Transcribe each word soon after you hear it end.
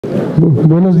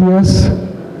Buenos días.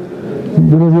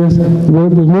 Buenos días. Bueno,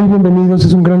 pues muy bienvenidos.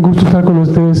 Es un gran gusto estar con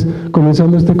ustedes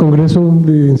comenzando este congreso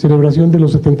en celebración de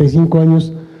los 75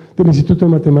 años del Instituto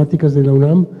de Matemáticas de la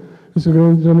UNAM. Es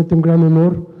realmente un gran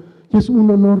honor. Y es un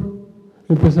honor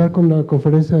empezar con la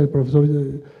conferencia del profesor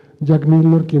John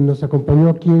Milnor, quien nos acompañó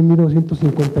aquí en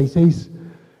 1956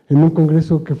 en un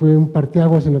congreso que fue un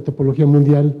parteaguas en la topología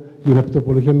mundial y en la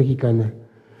topología mexicana.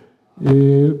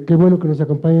 Qué bueno que nos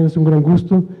acompañen, es un gran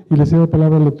gusto, y le cedo la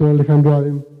palabra al doctor Alejandro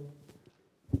Adem.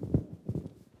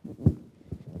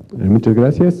 Muchas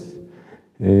gracias.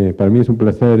 Para mí es un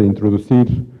placer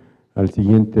introducir al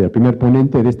primer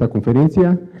ponente de esta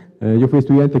conferencia. Yo fui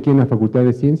estudiante aquí en la Facultad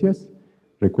de Ciencias,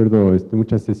 recuerdo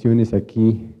muchas sesiones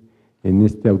aquí en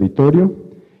este auditorio,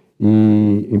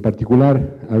 y en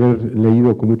particular haber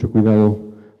leído con mucho cuidado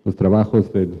los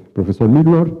trabajos del profesor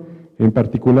Milnor, en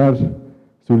particular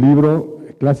su libro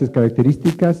Clases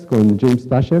Características con James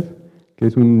Tashev, que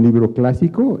es un libro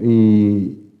clásico,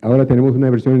 y ahora tenemos una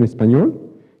versión en español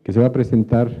que se va a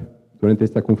presentar durante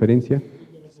esta conferencia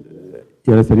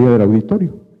y a la salida del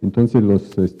auditorio. Entonces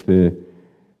los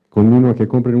conmino a que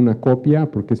compren una copia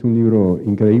porque es un libro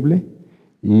increíble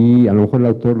y a lo mejor el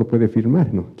autor lo puede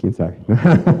firmar, ¿no? ¿Quién sabe?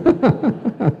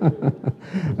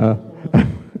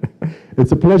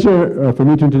 It's a pleasure for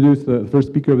me to introduce the first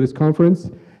speaker of this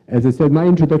conference. As I said, my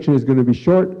introduction is going to be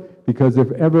short because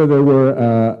if ever there were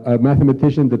a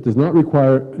mathematician that does not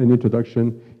require an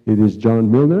introduction, it is John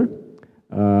Milnor.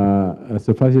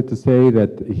 Suffice it to say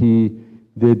that he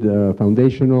did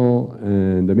foundational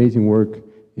and amazing work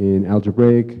in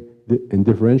algebraic and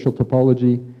differential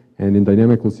topology and in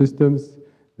dynamical systems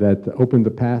that opened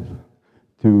the path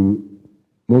to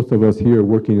most of us here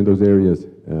working in those areas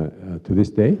to this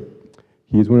day.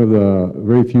 He is one of the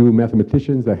very few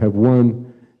mathematicians that have won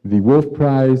the Wolf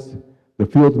Prize, the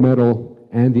Fields Medal,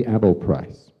 and the Abel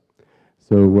Prize.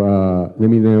 So let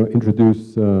me now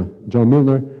introduce John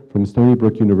Milnor from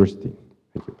Stonybrook University.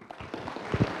 Thank you.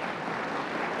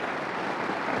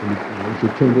 I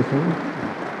should turn this on.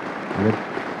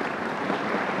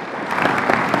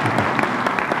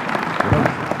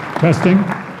 Testing.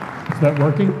 Is that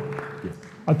working? Yes.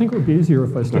 I think it would be easier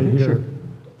if I stay here. Sure.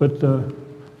 But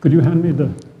could you hand me the...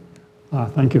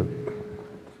 thank you.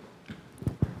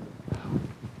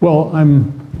 Well,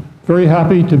 I'm very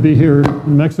happy to be here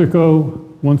in Mexico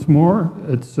once more.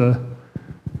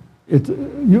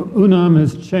 UNAM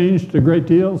has changed a great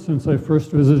deal since I first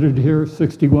visited here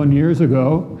 61 years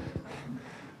ago.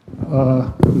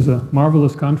 It was a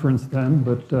marvelous conference then,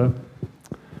 but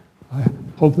I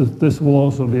hope that this will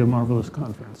also be a marvelous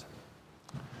conference.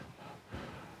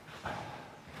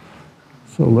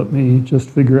 So let me just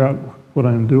figure out what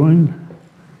I'm doing.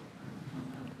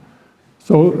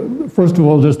 So first of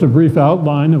all, just a brief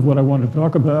outline of what I want to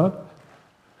talk about.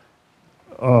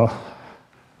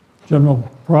 General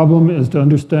problem is to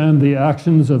understand the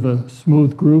actions of a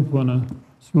smooth group on a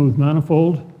smooth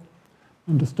manifold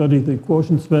and to study the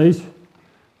quotient space.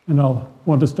 And I'll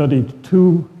want to study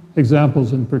two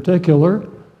examples in particular.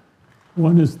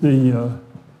 One is the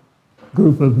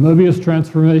group of Moebius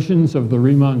transformations of the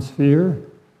Riemann sphere.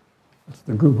 It's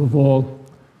the group of all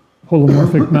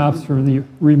holomorphic maps from the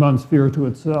Riemann sphere to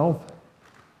itself.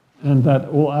 And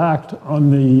that will act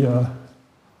on the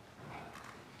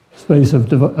space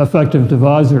of effective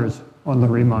divisors on the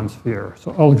Riemann sphere.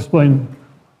 So I'll explain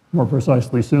more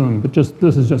precisely soon, but this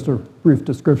is just a brief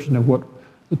description of what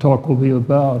the talk will be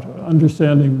about,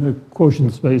 understanding the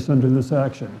quotient space under this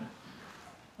action.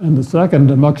 And the second,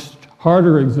 a much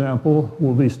harder example,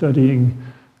 will be studying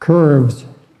curves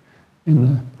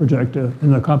in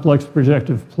the complex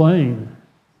projective plane.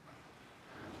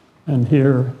 And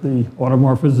here, the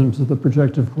automorphisms of the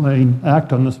projective plane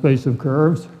act on the space of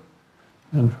curves,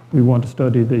 and we want to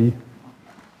study the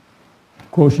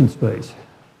quotient space.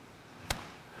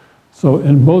 So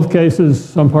in both cases,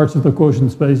 some parts of the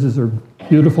quotient spaces are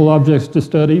beautiful objects to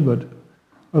study, but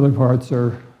other parts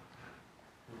are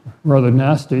rather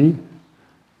nasty.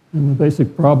 And the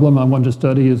basic problem I want to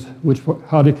study is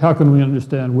how can we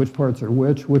understand which parts are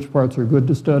which parts are good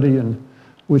to study, and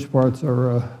which parts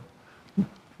are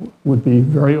would be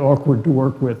very awkward to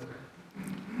work with.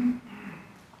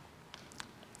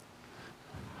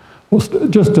 We'll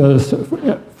just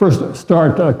first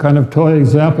start a kind of toy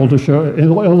example to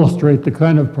illustrate the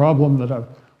kind of problem that I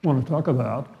want to talk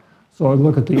about. So I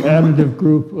look at the additive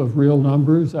group of real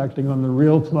numbers acting on the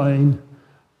real plane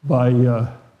by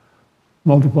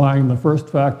multiplying the first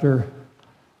factor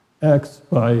x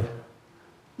by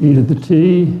e to the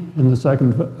t, and the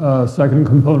second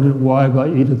component y by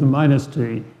e to the minus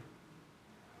t.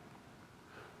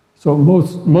 So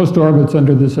most orbits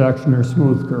under this action are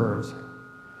smooth curves.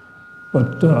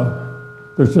 But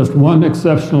there's just one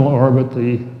exceptional orbit,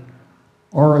 the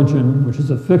origin, which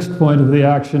is a fixed point of the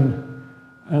action,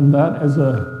 and that is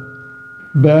a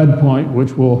bad point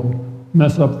which will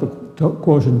mess up the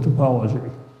quotient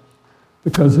topology.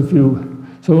 Because if you,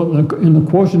 so in the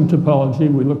quotient topology,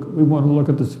 we want to look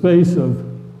at the space of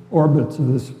orbits of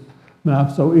this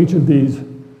map. So each of these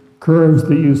curves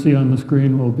that you see on the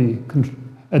screen will be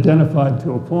identified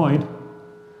to a point.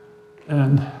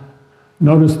 And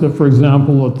notice that, for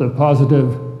example, that the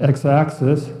positive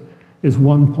x-axis is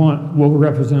one point, will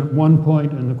represent one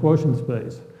point in the quotient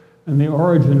space. And the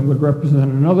origin would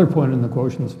represent another point in the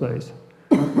quotient space.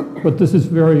 But this is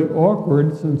very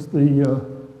awkward since the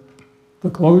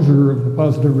closure of the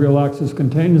positive real axis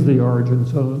contains the origin.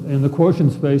 So in the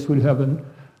quotient space, we'd have an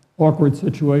awkward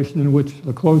situation in which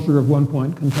the closure of one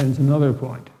point contains another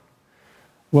point.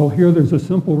 Well, here there's a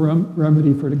simple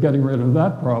remedy for getting rid of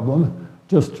that problem.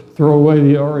 Just throw away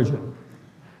the origin.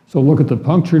 So look at the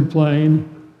punctured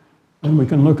plane, and we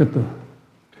can look at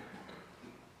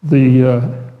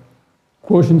the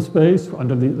quotient space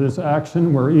under this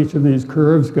action where each of these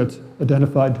curves gets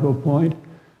identified to a point.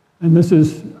 And this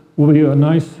will be a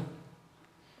nice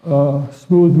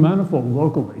smooth manifold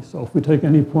locally. So if we take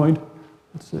any point,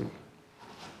 let's see.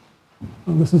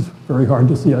 Well, this is very hard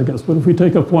to see, I guess, but if we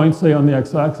take a point, say, on the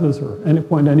x-axis or any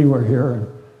point anywhere here, and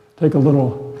take a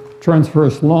little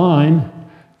transverse line,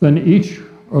 then each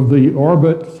of the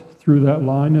orbits through that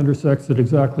line intersects it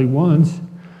exactly once.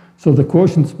 So the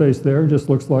quotient space there just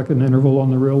looks like an interval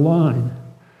on the real line.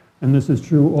 And this is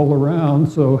true all around,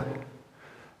 so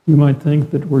you might think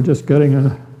that we're just getting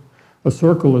a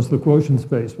circle as the quotient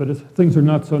space, but things are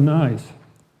not so nice.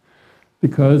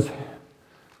 Because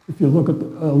if you look at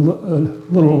a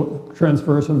little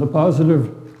transverse on the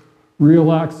positive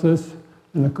real axis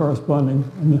and the corresponding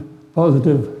and the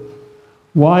positive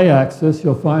y-axis,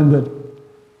 you'll find that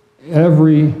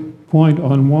every point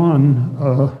on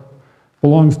one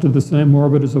belongs to the same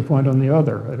orbit as a point on the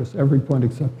other. That is, every point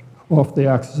except off the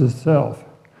axis itself.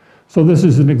 So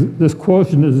this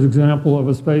quotient is an example of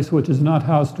a space which is not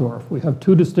Hausdorff. We have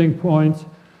two distinct points,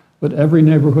 but every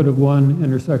neighborhood of one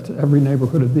intersects every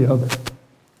neighborhood of the other.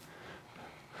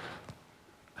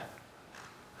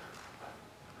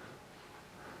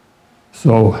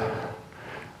 So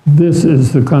this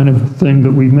is the kind of thing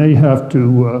that we may have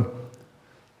to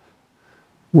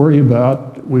worry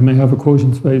about. We may have a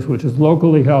quotient space which is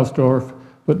locally Hausdorff,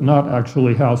 but not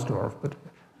actually Hausdorff. But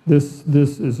this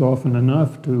is often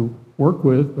enough to work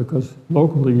with because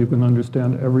locally you can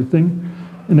understand everything.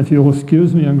 And if you'll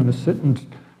excuse me, I'm going to sit and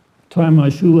tie my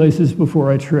shoelaces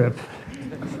before I trip.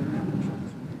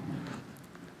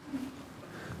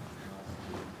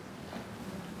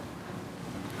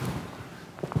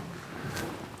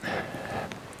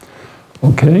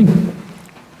 Okay.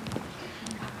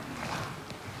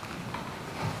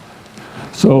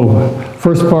 So,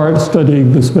 first part,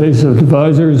 studying the space of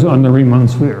divisors on the Riemann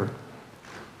sphere.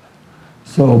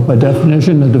 So, by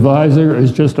definition, a divisor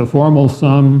is just a formal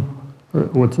sum,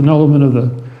 or it's an element of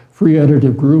the free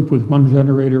additive group with one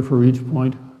generator for each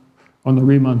point on the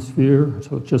Riemann sphere.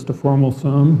 So, it's just a formal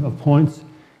sum of points,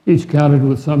 each counted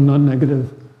with some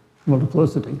non-negative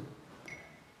multiplicity.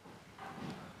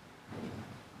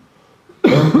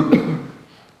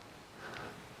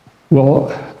 Well,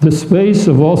 the space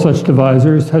of all such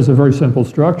divisors has a very simple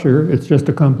structure. It's just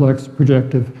a complex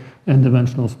projective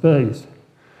n-dimensional space.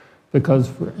 Because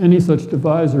for any such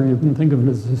divisor, you can think of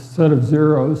it as a set of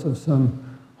zeros of some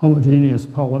homogeneous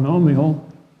polynomial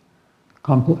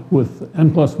with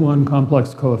n+1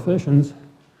 complex coefficients.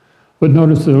 But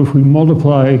notice that if we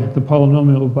multiply the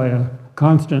polynomial by a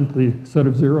constant, the set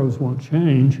of zeros won't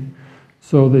change.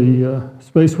 So the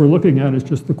space we're looking at is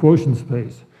just the quotient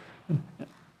space.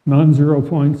 Non-zero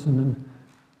points in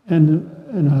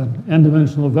an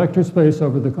n-dimensional vector space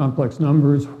over the complex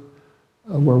numbers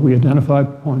where we identify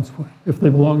points if they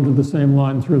belong to the same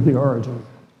line through the origin.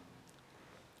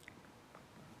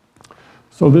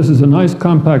 So this is a nice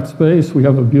compact space. We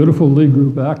have a beautiful Lie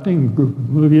group acting, a group of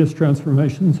Moebius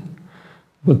transformations,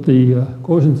 but the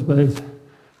quotient space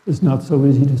is not so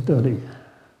easy to study.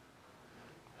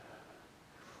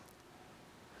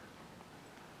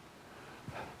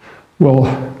 Well,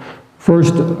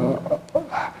 first,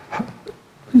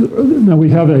 now we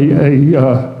have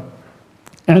a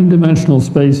n-dimensional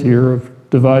space here of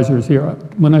divisors here.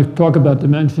 When I talk about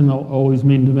dimension, I'll always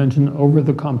mean dimension over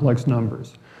the complex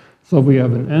numbers. So we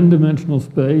have an n-dimensional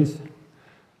space,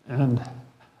 and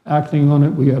acting on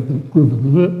it, we have the group of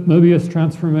Moebius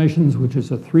transformations, which is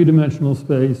a three-dimensional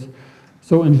space.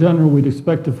 So in general, we'd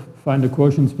expect to find a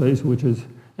quotient space which is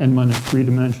n minus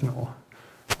 3-dimensional.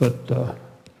 But,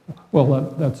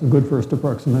 well, that's a good first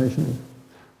approximation.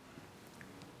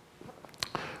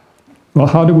 Well,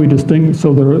 how do we distinguish?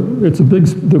 So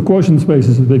the quotient space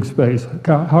is a big space.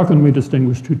 How can we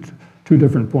distinguish two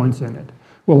different points in it?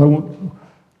 Well,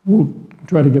 we'll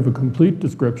try to give a complete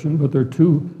description, but there are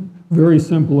two very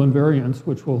simple invariants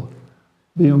which will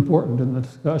be important in the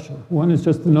discussion. One is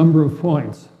just the number of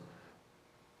points.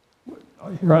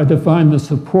 Here I define the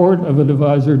support of a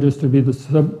divisor just to be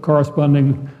the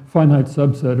corresponding finite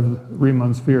subset of the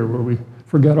Riemann sphere, where we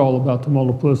forget all about the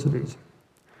multiplicities.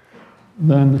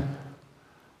 Then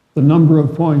the number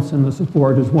of points in the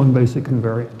support is one basic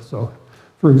invariant. So,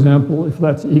 for example, if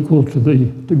that's equal to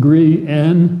the degree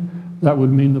n, that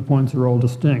would mean the points are all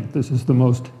distinct. This is the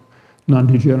most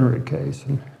non-degenerate case.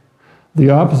 And the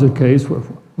opposite case,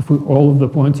 if all of the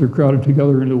points are crowded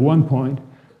together into one point,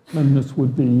 then this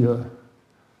would be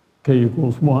k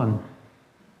equals 1.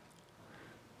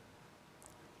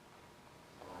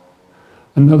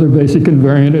 Another basic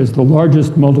invariant is the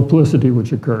largest multiplicity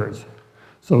which occurs.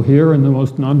 So here in the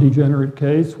most non-degenerate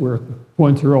case, where the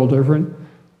points are all different,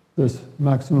 this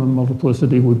maximum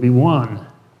multiplicity would be 1.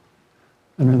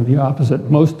 And in the opposite,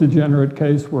 most degenerate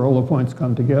case, where all the points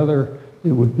come together,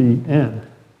 it would be n.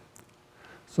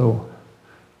 So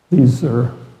these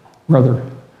are rather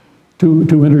two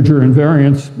integer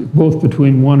invariants, both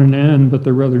between 1 and n, but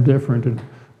they're rather different, and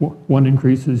one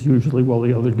increases usually while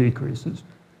the other decreases.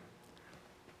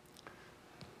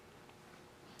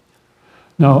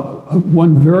 Now,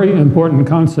 one very important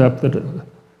concept that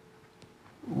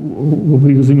we'll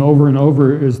be using over and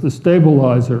over is the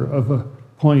stabilizer of a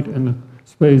point in the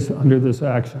space under this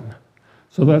action.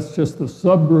 So that's just the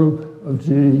subgroup of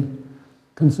G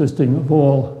consisting of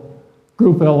all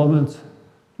group elements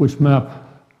which map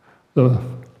the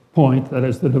point, that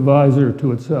is the divisor,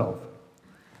 to itself.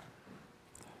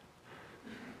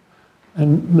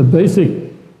 And the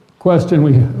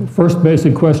first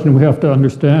basic question we have to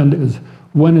understand is,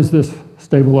 when is this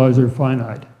stabilizer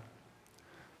finite?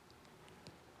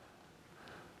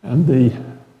 And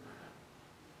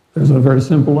there's a very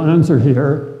simple answer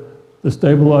here. The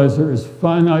stabilizer is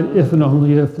finite if and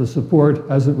only if the support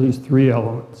has at least 3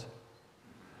 elements.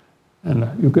 And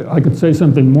I could say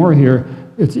something more here.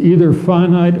 It's either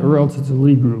finite or else it's a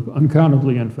Lie group,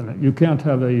 uncountably infinite. You can't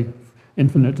have an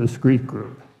infinite discrete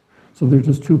group. So there's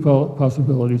just two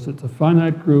possibilities. It's a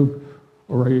finite group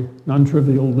or a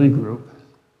non-trivial Lie group.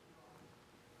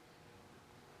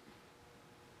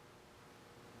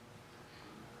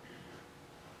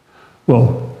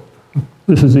 Well,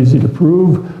 this is easy to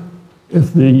prove.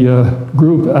 If the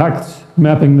group acts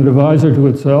mapping the divisor to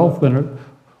itself, then it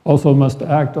also must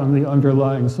act on the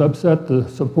underlying subset, the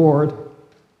support.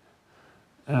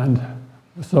 And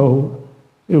so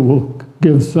it will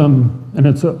give some, and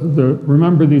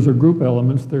remember these are group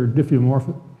elements, they're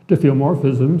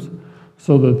diffeomorphisms,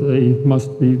 so that they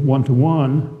must be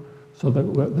one-to-one, so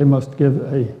that they must give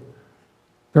a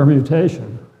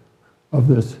permutation of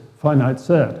this finite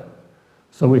set.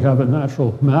 So we have a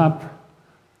natural map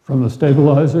from the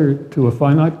stabilizer to a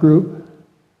finite group.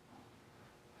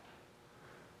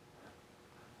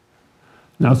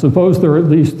 Now suppose there are at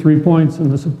least 3 points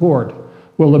in the support.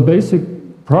 Well, the basic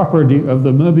property of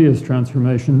the Moebius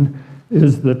transformation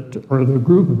is that, or the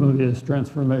group of Moebius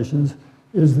transformations,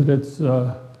 is that it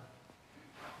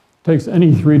takes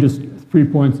any 3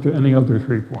 points to any other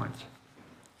 3 points.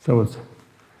 So it's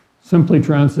simply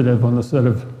transitive on the set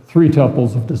of 3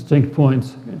 tuples of distinct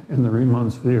points in the Riemann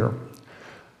sphere.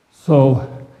 So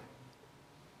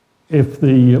if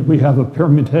we have a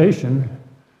permutation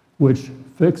which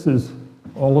fixes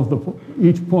all of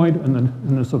each point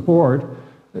in the support,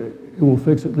 it will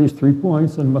fix at least 3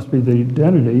 points and must be the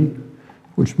identity,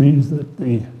 which means that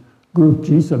the group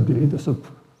G sub D,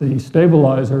 the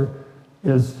stabilizer,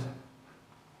 is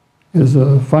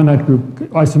a finite group,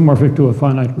 isomorphic to a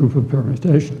finite group of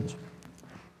permutations.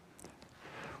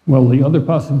 Well, the other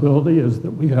possibility is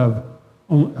that we have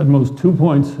at most 2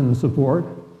 points in the support.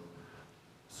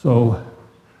 So,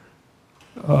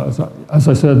 as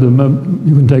I said, you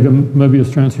can take a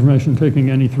Moebius transformation taking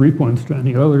any 3 points to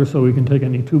any other, so we can take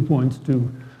any 2 points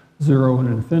to 0 and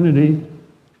infinity.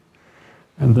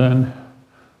 And then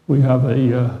we have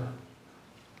a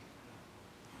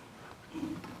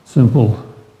simple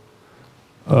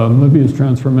Moebius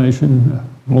transformation,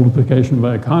 multiplication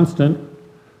by a constant,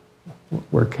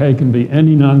 where k can be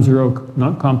any non-zero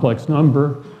complex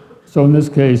number. So in this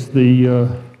case, the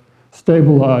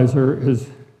stabilizer is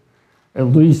at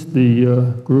least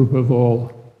the group of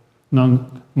all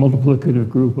multiplicative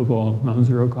group of all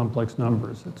non-zero complex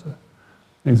numbers. It's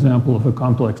an example of a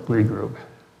complex Lie group.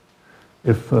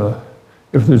 If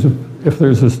there's a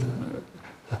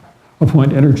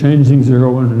point interchanging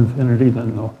 0 and infinity,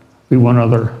 then there'll be one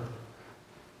other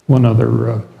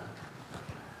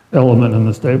element in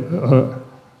the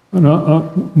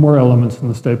more elements in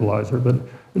the stabilizer, but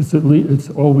it's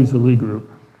always a Lie group.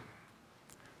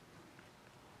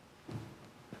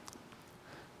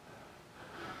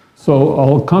 So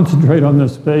I'll concentrate on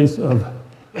this space of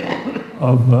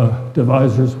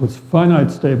divisors with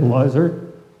finite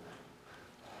stabilizer.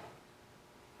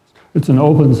 It's an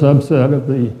open subset of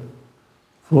the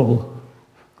full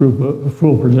group of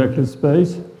full projective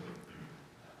space.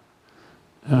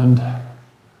 And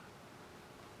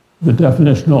the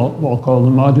definition I'll call the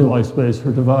moduli space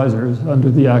for divisors under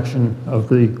the action of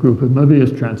the group of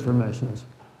Moebius transformations.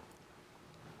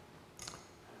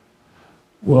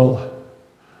 Well,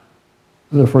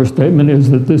 the first statement is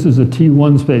that this is a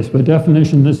T1 space. By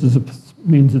definition, this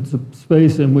means it's a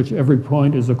space in which every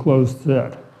point is a closed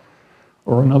set.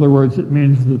 Or in other words, it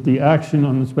means that the action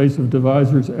on the space of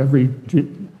divisors, every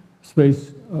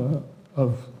space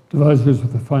of divisors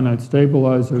with a finite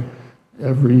stabilizer,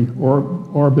 every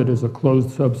orbit is a closed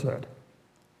subset.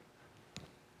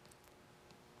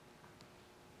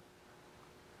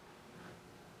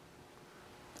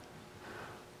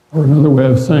 Or another way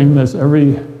of saying this,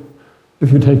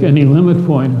 if you take any limit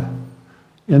point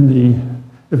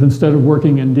if instead of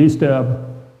working in D-stab,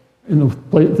 in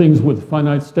the things with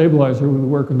finite stabilizer would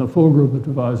work in the full group of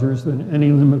divisors, then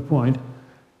any limit point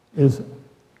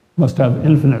must have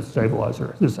infinite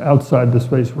stabilizer. This outside the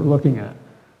space we're looking at.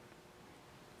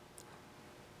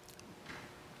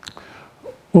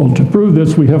 Well, to prove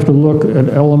this, we have to look at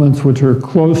elements which are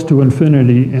close to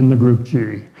infinity in the group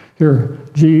G. Here,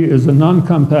 G is a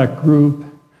non-compact group,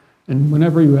 and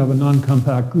whenever you have a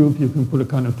non-compact group, you can put a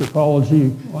kind of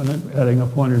topology on it, adding a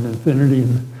point at infinity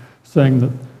and saying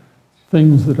that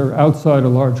things that are outside a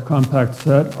large compact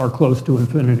set are close to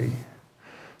infinity.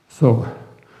 So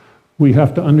we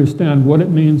have to understand what it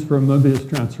means for a Moebius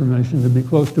transformation to be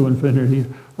close to infinity,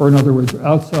 or in other words,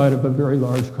 outside of a very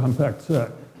large compact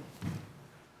set.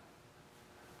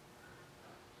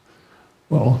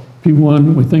 Well,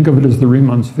 P1, we think of it as the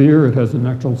Riemann sphere. It has an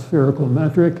actual spherical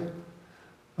metric.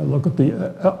 I look at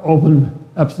the open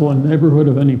epsilon neighborhood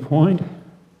of any point.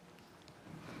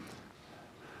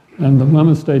 And the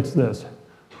lemma states this.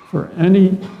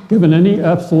 Given any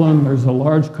epsilon, there's a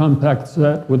large compact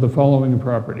set with the following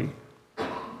property.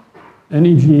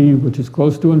 Any G, which is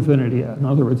close to infinity, in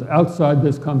other words, outside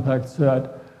this compact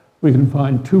set, we can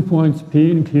find 2 points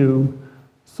P and Q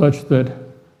such that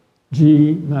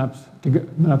G maps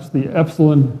the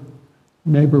epsilon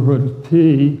neighborhood of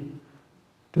P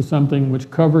to something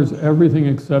which covers everything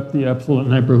except the epsilon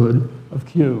neighborhood of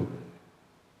Q.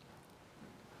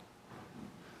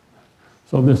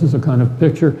 So this is a kind of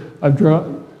picture. I've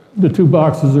drawn, the two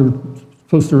boxes are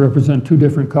supposed to represent two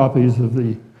different copies of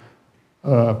the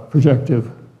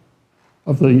projective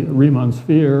of the Riemann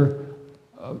sphere.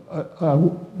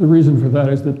 The reason for that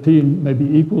is that P may be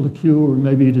equal to Q or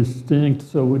may be distinct,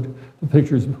 so the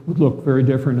pictures would look very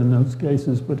different in those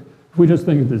cases. But if we just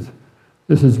think of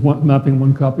this is mapping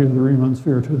one copy of the Riemann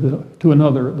sphere to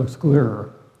another, it looks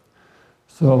clearer.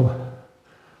 So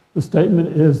the statement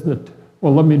is that,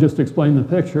 well, let me just explain the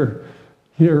picture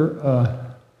here.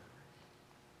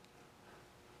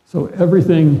 So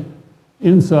everything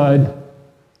inside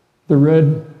the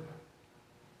red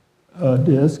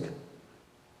disk,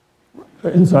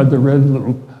 inside the red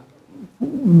loop,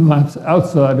 maps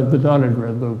outside of the dotted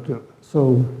red loop.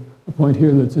 So a point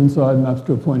here that's inside maps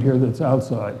to a point here that's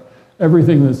outside.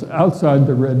 Everything that's outside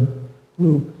the red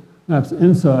loop maps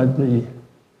inside the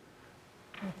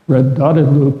red dotted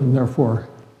loop and therefore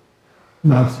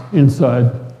maps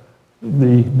inside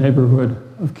the neighborhood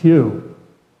of Q.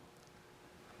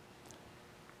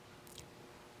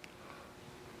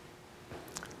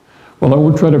 Well, I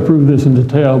won't try to prove this in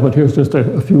detail, but here's just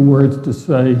a few words to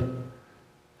say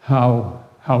how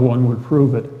one would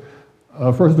prove it.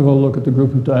 First of all, look at the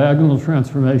group of diagonal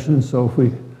transformations. So if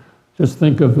we just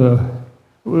think of,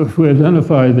 if we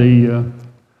identify the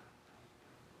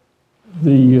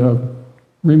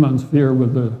Riemann sphere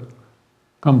with the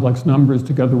complex numbers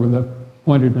together with a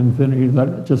point at infinity,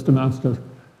 that just amounts to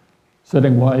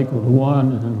setting y equal to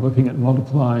 1 and looking at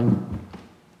multiplying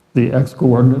the x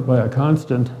coordinate by a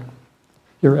constant.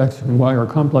 Here x and y are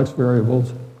complex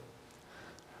variables.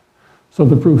 So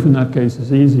the proof in that case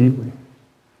is easy.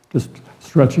 Just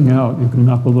stretching out, you can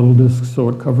map a little disk so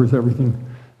it covers everything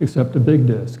except a big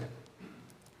disk.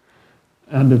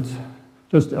 And it's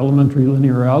just elementary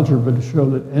linear algebra to show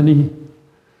that any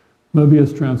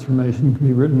Moebius transformation can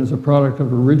be written as a product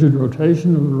of a rigid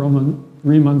rotation of the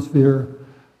Riemann sphere,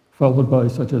 followed by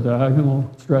such a diagonal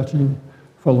stretching,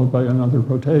 followed by another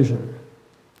rotation.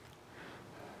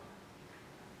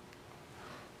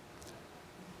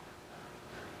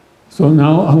 So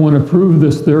now I want to prove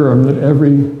this theorem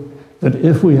that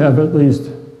if we have at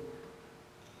least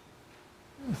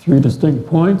 3 distinct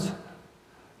points,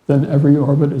 then every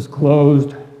orbit is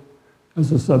closed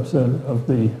as a subset of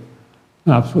the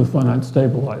maps with finite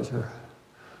stabilizer.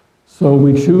 So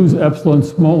we choose epsilon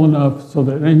small enough so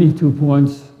that any 2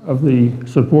 points of the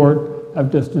support have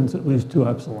distance at least 2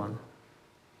 epsilon.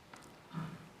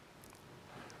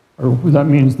 Or that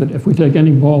means that if we take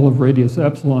any ball of radius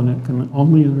epsilon, it can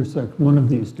only intersect one of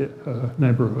these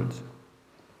neighborhoods.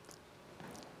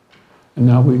 And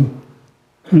now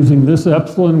using this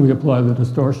epsilon, we apply the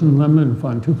distortion limit and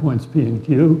find 2 points P and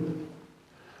Q.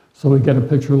 So we get a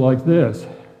picture like this.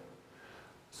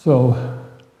 So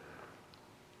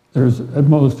there's at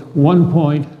most 1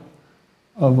 point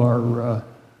of our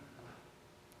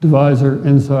divisor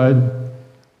inside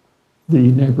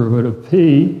the neighborhood of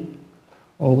P.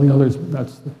 All the others,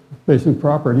 that's the basic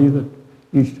property that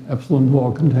each epsilon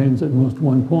ball contains at most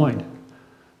 1 point.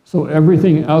 So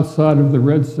everything outside of the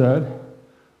red set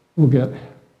will get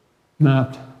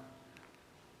mapped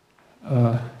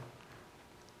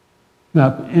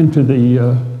into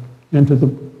the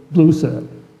blue set.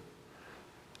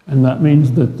 And that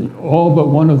means that all but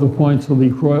one of the points will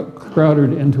be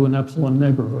crowded into an epsilon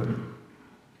neighborhood.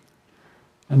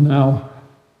 And now,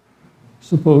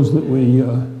 suppose that we,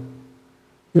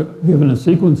 given a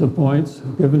sequence of points,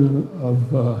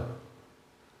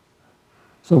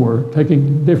 so we're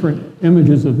taking different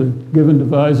images of the given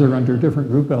divisor under different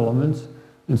group elements,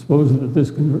 and suppose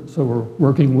that so we're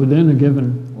working within a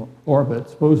given orbit.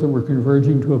 Suppose that we're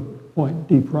converging to a point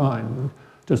D prime.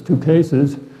 Just 2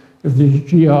 cases. If the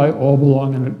GI all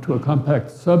belong to a compact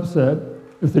subset,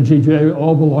 if the GJ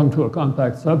all belong to a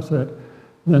compact subset,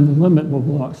 then the limit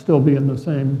will still be in the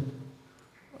same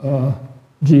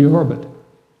G orbit,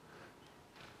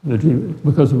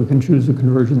 because we can choose a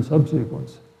convergent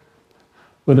subsequence.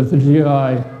 But if the GI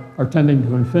are tending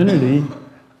to infinity,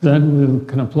 then we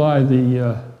can apply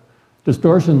the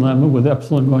distortion lemma with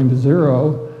epsilon going to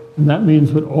 0, and that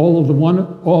means that all but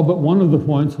one of the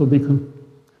points will be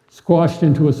squashed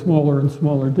into a smaller and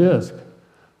smaller disk.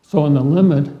 So in the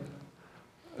limit,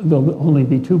 there'll only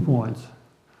be 2 points.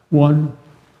 1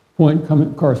 point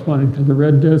corresponding to the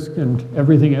red disk, and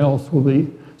everything else will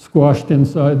be squashed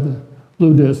inside the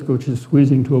blue disk, which is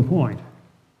squeezing to a point.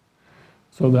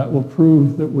 So that will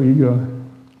prove that we've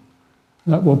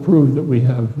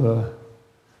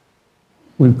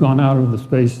gone out of the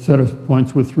space set of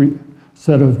points with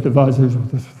set of divisors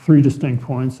with 3 distinct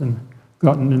points and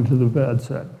gotten into the bad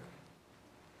set.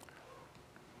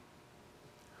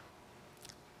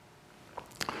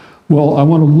 Well, I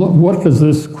want to look, what does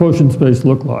this quotient space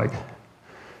look like?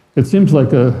 It seems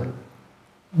like a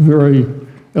very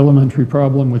elementary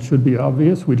problem, which should be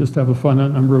obvious. We just have a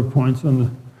finite number of points on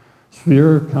the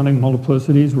sphere. Counting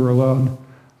multiplicities, we're allowed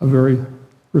a very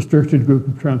restricted group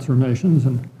of transformations.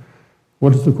 And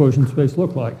what does the quotient space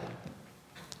look like?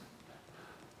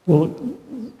 Well,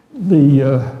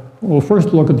 we'll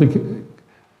first look at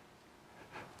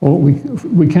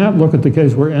we can't look at the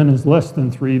case where n is less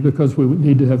than 3 because we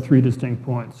need to have 3 distinct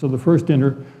points. So the first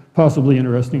possibly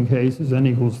interesting case is n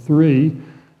equals 3,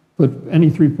 but any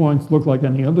 3 points look like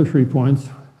any other 3 points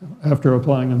after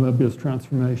applying a Moebius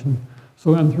transformation.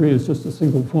 So M3 is just a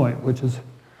single point, which is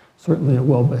certainly a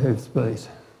well-behaved space.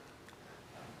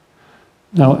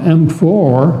 Now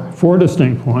M4, 4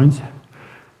 distinct points,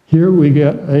 here we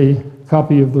get a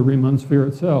copy of the Riemann sphere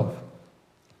itself.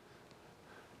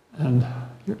 And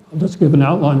I'll just give an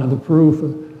outline of the proof,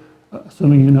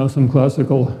 assuming you know some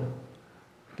classical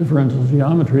differential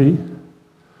geometry.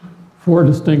 4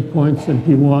 distinct points in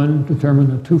P1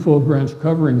 determine a 2-fold branch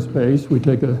covering space. We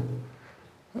take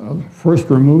first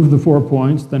remove the 4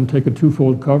 points, then take a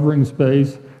 2-fold covering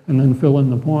space, and then fill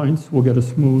in the points. We'll get a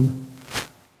smooth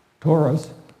torus.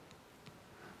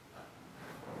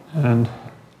 And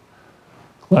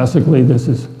classically, this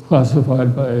is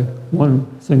classified by one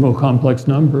single complex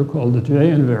number called the J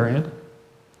invariant.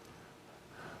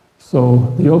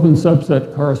 So the open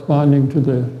subset corresponding to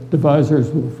the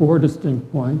divisors with 4 distinct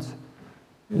points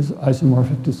is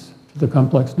isomorphic to the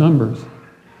complex numbers.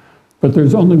 But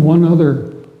there's only one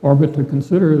other orbit to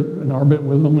consider, an orbit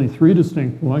with only 3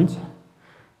 distinct points,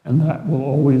 and that will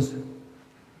always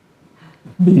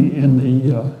be in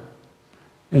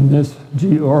this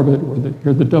G orbit, where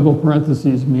here the double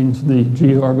parentheses means the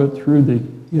G orbit through the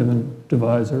given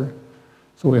divisor.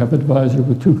 So we have a divisor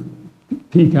with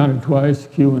P counted twice,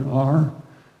 Q and R,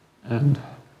 and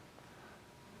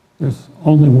there's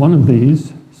only one of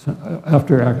these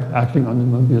after acting on the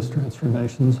Moebius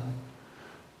transformations.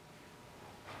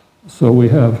 So we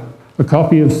have a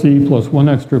copy of C plus one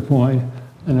extra point,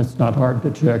 and it's not hard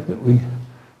to check that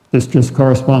this just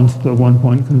corresponds to the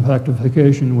one-point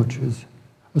compactification, which is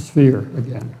a sphere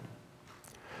again.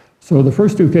 So the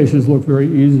first two cases look very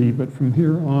easy, but from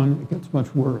here on, it gets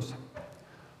much worse.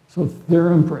 So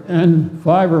theorem for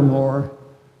n5 or more,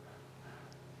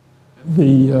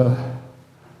 the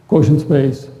quotient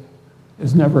space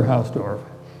is never Hausdorff.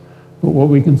 But what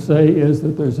we can say is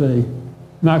that there's a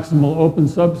maximal open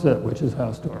subset, which is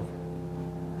Hausdorff.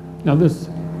 Now this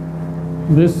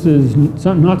is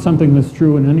not something that's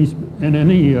true in any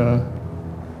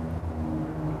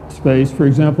space. For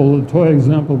example, the toy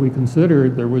example we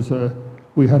considered,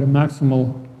 we had a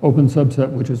maximal open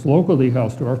subset which is locally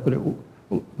Hausdorff,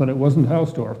 but it wasn't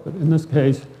Hausdorff. But in this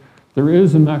case, there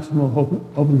is a maximal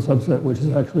open subset which is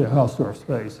actually a Hausdorff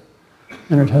space,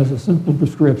 and it has a simple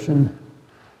description.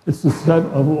 It's the set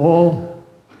of all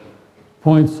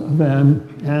points of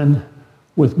n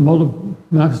with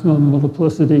maximum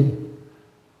multiplicity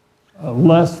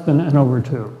less than n over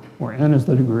 2, where n is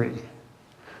the degree.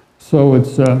 So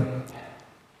it's,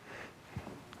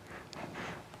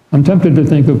 I'm tempted to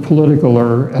think of political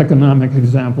or economic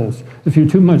examples. If you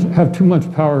have too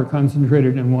much power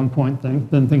concentrated in one point,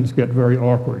 then things get very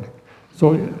awkward.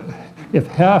 So if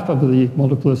half of the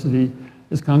multiplicity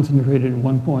is concentrated in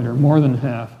one point, or more than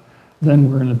half, then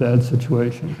we're in a bad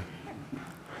situation.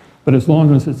 But as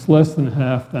long as it's less than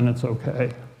half, then it's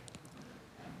okay.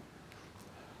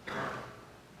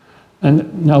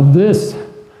 And now this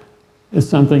is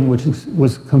something which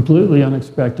was completely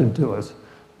unexpected to us.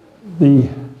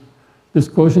 This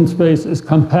quotient space is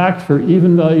compact for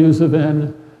even values of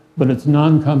n, but it's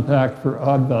non-compact for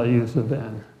odd values of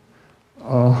n.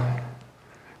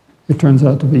 It turns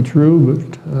out to be true,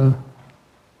 but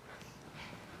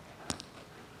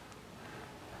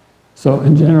so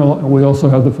in general, we also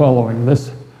have the following.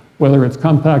 Whether it's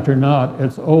compact or not,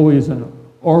 it's always an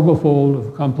orbifold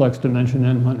of complex dimension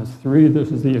n minus 3.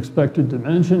 This is the expected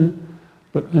dimension.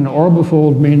 But an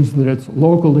orbifold means that it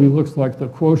locally looks like the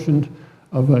quotient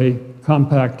of a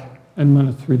compact n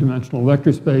minus 3-dimensional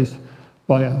vector space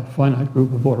by a finite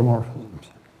group of automorphisms.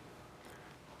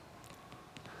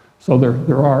 So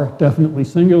there are definitely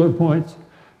singular points.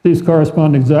 These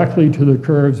correspond exactly to the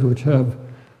curves which have,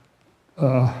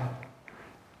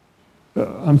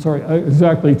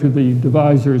 exactly to the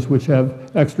divisors which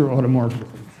have extra automorphisms.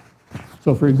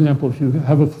 So for example, if you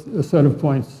have a set of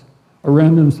points, a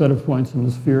random set of points in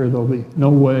the sphere, there'll be no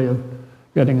way of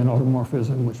getting an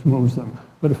automorphism which moves them.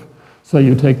 But if, say,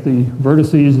 you take the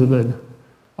vertices of an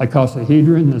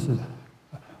icosahedron, this is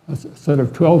a set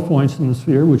of 12 points in the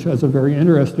sphere, which has a very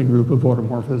interesting group of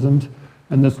automorphisms,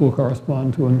 and this will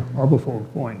correspond to an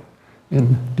orbifold point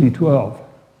in D12,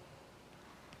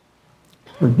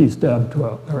 or D stab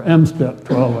 12, or M step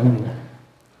 12, I mean.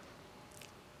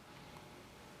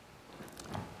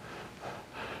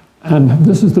 And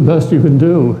this is the best you can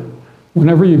do.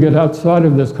 Whenever you get outside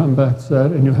of this compact set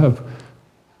and you have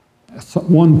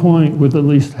one point with at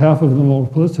least half of the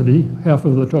multiplicity, half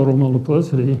of the total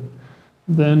multiplicity,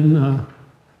 then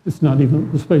it's not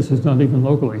even, the space is not even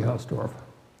locally Hausdorff.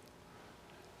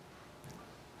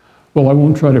 Well, I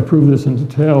won't try to prove this in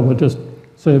detail, but just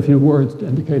say a few words to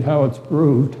indicate how it's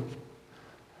proved.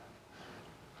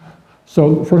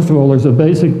 So first of all, there's a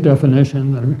basic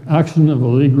definition that an action of a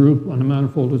Lie group on a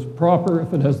manifold is proper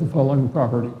if it has the following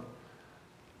property.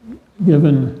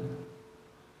 Given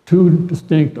two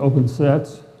distinct open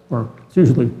sets, or it's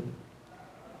usually,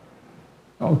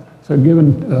 so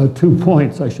given 2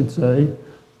 points, I should say,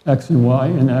 x and y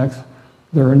and x,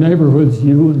 there are neighborhoods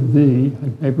u and v,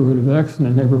 a neighborhood of x and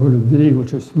a neighborhood of v,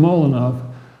 which are small enough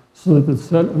so that the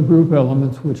set of group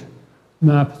elements which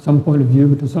map some point of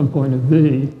u to some point of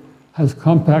v has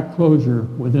compact closure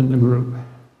within the group.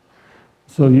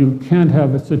 So you can't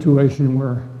have a situation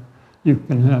where you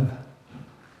can have,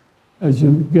 as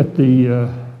you get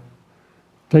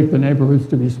take the neighborhoods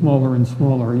to be smaller and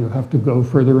smaller, you have to go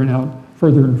further and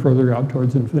further out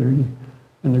towards infinity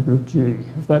in the group G.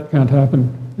 If that can't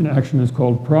happen, an action is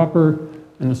called proper,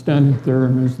 and the standard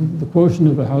theorem is the quotient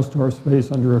of a Hausdorff space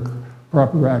under a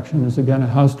proper action is again a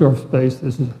Hausdorff space.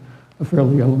 This is a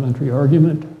fairly elementary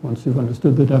argument once you've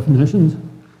understood the definitions.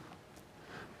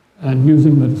 And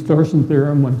using the distortion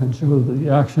theorem, one can show that the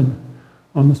action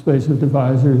on the space of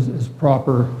divisors is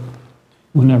proper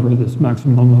whenever this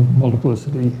maximum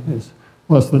multiplicity is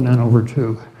less than n over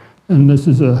 2. And this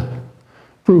is a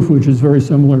proof which is very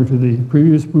similar to the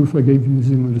previous proof I gave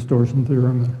using the distortion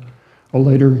theorem. I'll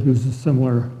later use a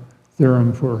similar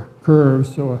theorem for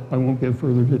curves, so I won't give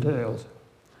further details.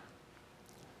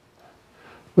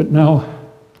 But now,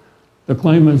 the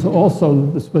claim is also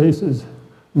that the space is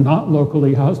not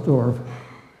locally Hausdorff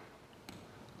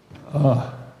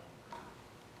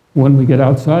when we get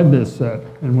outside this set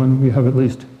and when we have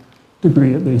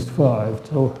degree at least 5.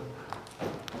 So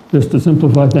just to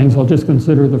simplify things, I'll just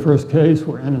consider the first case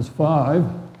where n is 5,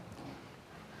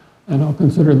 and I'll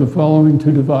consider the following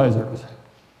two divisors.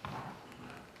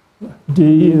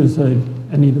 D is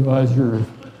any divisor of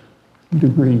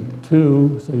degree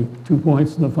 2, say 2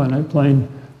 points in the finite plane,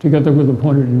 together with a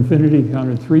point at infinity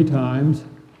counted 3 times,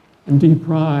 and D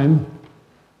prime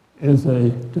is a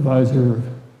divisor of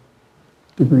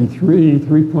degree 3,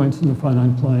 3 points in the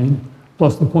finite plane,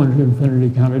 plus the point at infinity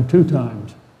counted 2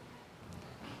 times.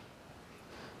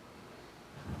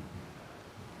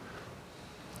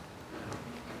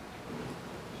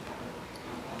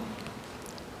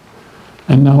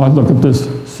 And now I look at this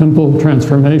simple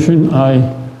transformation.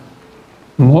 I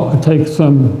take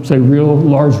some, say,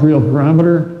 large real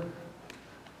parameter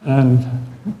and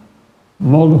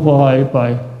multiply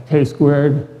by k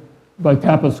squared, by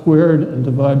kappa squared, and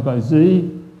divide by z.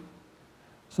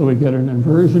 So we get an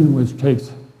inversion which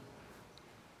takes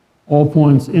all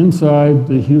points inside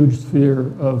the huge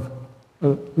sphere of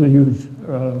the huge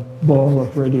ball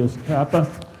of radius kappa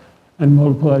and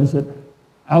multiplies it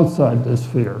outside this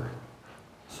sphere.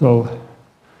 So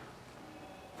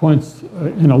points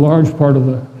in a large part of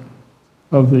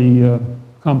the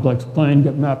complex plane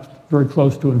get mapped very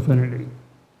close to infinity.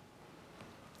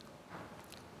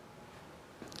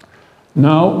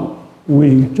 Now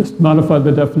we just modify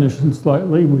the definition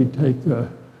slightly. We take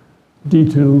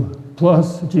D2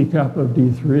 plus G kappa of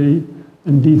D3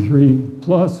 and D3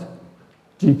 plus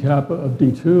G kappa of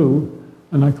D2,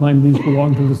 and I claim these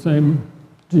belong to the same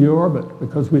G orbit,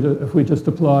 because if we just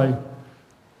apply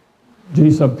G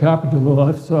sub kappa to the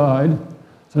left side,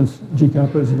 since G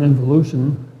kappa is an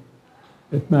involution,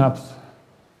 it maps,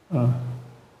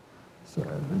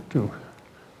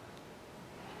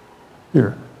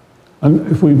 here.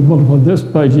 If we multiply this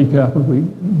by G kappa,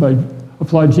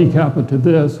 apply G kappa to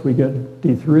this, we get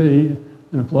D3,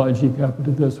 and apply G kappa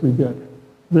to this, we get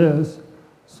this.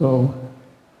 So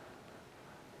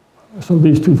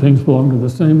these two things belong to the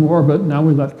same orbit. Now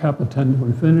we let kappa tend to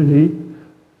infinity.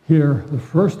 Here, the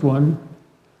first one,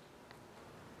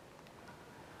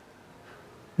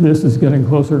 this is getting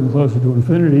closer and closer to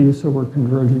infinity, so we're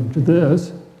converging to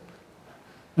this.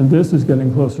 And this is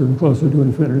getting closer and closer to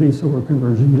infinity, so we're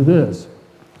converging to this.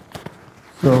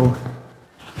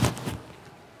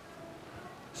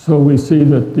 So we see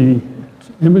that the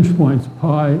image points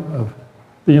pi of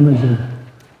the image of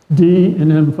D in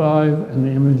M5 and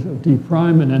the image of D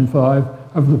prime in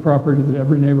N5 have the property that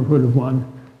every neighborhood of one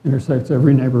intersects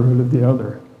every neighborhood of the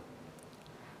other.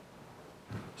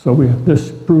 So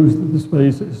this proves that the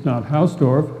space is not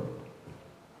Hausdorff.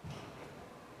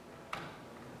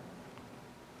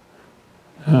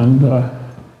 And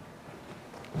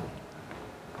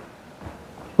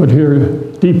but here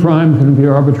D prime can be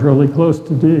arbitrarily close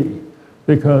to D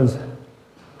because,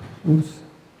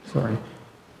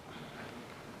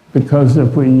 because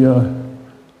if we,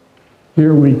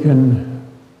 here we can,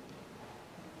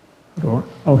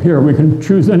 here we can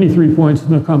choose any 3 points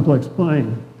in the complex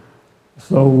plane.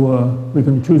 So we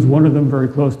can choose one of them very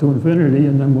close to infinity,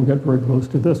 and then we'll get very close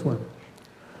to this one.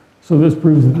 So this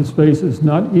proves that the space is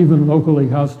not even locally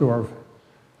Hausdorff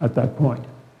at that point.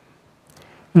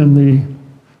 And the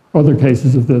other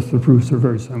cases of this, the proofs are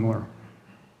very similar.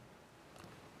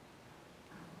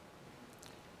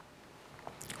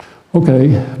 Okay,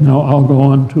 now I'll go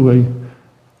on to a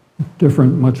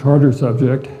different, much harder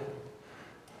subject.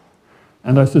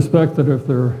 And I suspect that if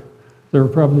there are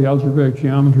probably algebraic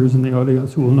geometers in the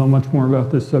audience who will know much more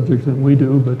about this subject than we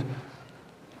do, but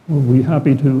we'll be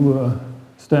happy to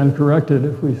stand corrected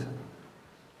if we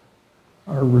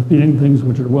are repeating things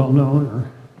which are well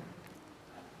known.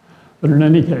 But in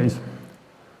any case,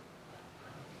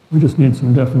 we just need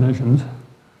some definitions.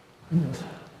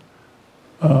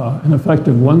 An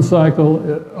effective one cycle,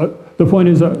 the point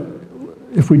is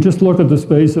if we just look at the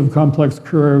space of complex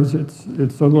curves, it's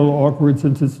a little awkward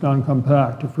since it's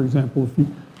non-compact. For example, if you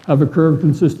have a curve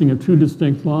consisting of 2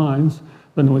 distinct lines,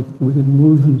 then we can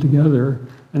move them together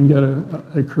and get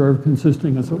a curve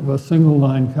consisting of a single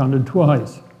line counted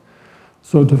twice.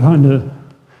 So to find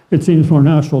it seems more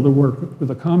natural to work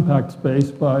with a compact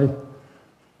space by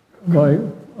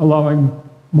allowing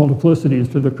multiplicities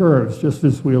to the curves, just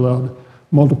as we allowed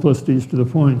multiplicities to the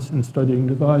points in studying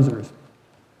divisors.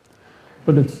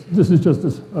 But this is just,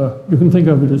 you can think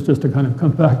of it as just a kind of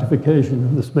compactification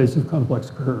of the space of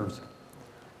complex curves.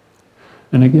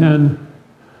 And again,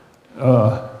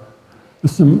 the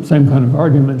same kind of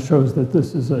argument shows that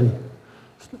this is a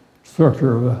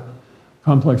structure of a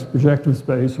complex projective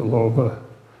space, although of a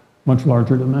much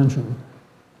larger dimension.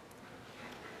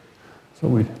 So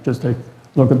we just take a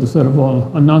look at the set of all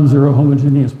non-zero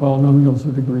homogeneous polynomials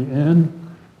of degree n.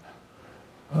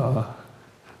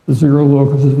 The zero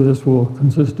locus of this will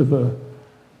consist of a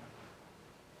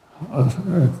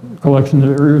collection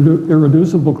of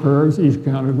irreducible curves, each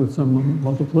counted with some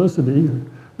multiplicity.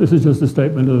 This is just a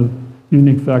statement of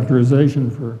unique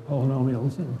factorization for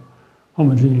polynomials and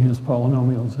homogeneous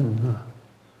polynomials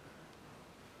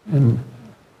in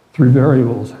three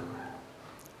variables.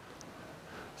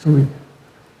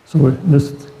 So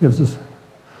this gives us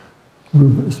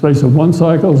a space of one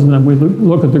cycles, and then we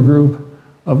look at the group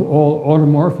of all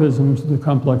automorphisms of the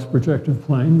complex projective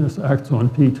plane. This acts on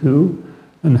P2,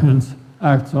 and hence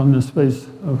acts on this space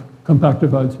of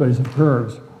compactified space of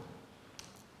curves.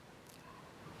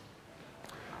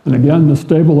 And again, the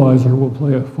stabilizer will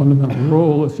play a fundamental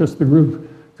role. It's just the group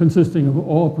consisting of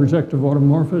all projective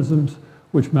automorphisms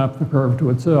which map the curve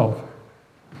to itself.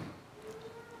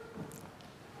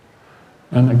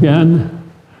 And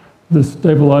again, this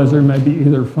stabilizer may be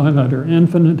either finite or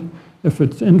infinite. If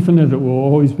it's infinite, it will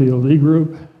always be a Lie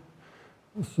group.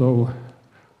 So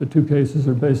the two cases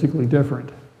are basically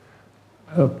different.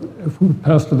 If we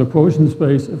pass to the quotient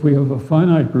space, if we have a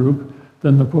finite group,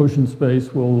 then the quotient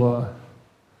space will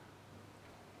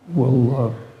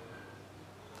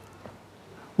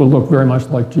look very much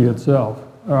like G itself.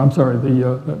 Or, I'm sorry,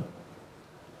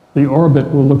 the orbit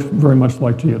will look very much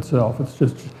like G itself. It's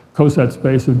just coset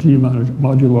space of G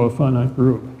modulo a finite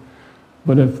group.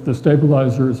 But if the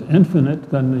stabilizer is infinite,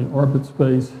 then the orbit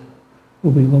space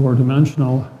will be lower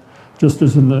dimensional. Just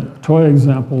as in the toy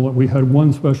example, we had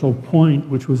one special point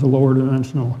which was a lower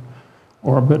dimensional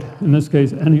orbit. In this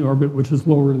case, any orbit which is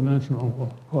lower dimensional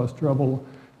will cause trouble,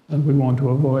 and we want to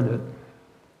avoid it.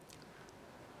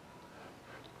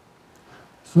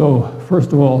 So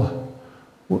first of all,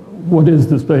 what is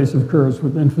the space of curves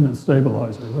with infinite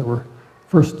stabilizers? They were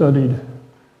first studied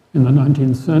in the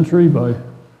 19th century by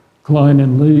Klein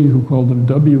and Lie, who called them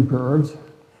W curves.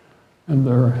 And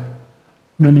there are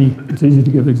many, it's easy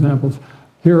to give examples.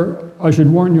 Here, I should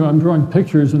warn you, I'm drawing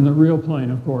pictures in the real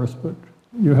plane, of course, but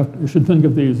you should think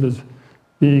of these as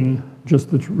being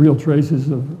just the real traces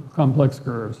of complex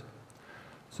curves.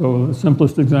 So the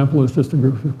simplest example is just a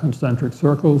group of concentric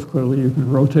circles. Clearly, you can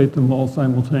rotate them all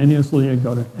simultaneously. You've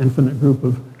got an infinite group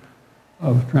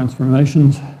of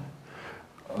transformations.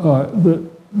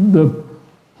 The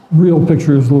real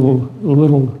picture is a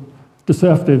little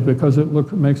deceptive because it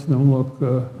makes them look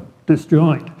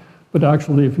disjoint. But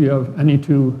actually, if you have any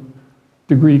two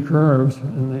degree curves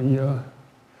in the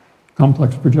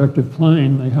complex projective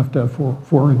plane, they have to have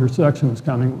four intersections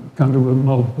counted with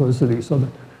multiplicity. So that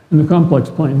in the complex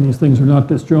plane, these things are not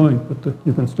disjoint, but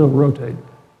you can still rotate.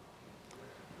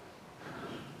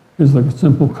 Here's the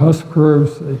simple cusp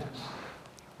curves.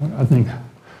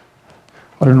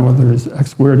 I don't know whether it's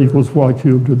x squared equals y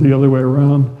cubed or the other way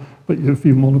around, but if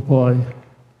you multiply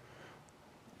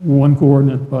one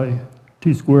coordinate by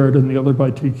t squared and the other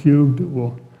by t cubed, it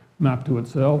will map to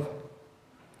itself.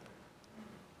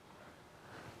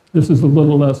 This is a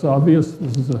little less obvious.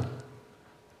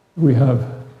 We have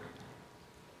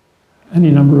any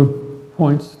number of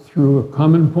points through a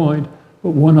common point, but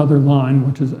one other line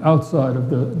which is outside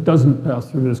of doesn't pass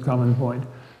through this common point.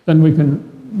 Then we can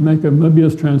make a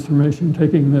Moebius transformation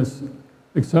taking this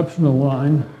exceptional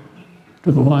line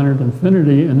to the line at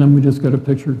infinity, and then we just get a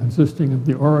picture consisting of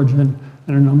the origin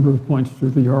and a number of points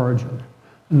through the origin.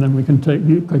 And then we can take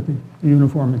the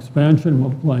uniform expansion,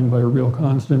 multiplying by a real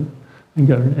constant, and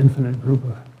get an infinite group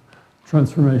of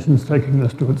transformations taking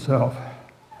this to itself.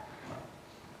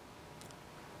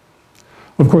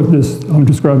 Of course, I'm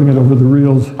describing it over the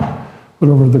reals, but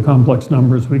over the complex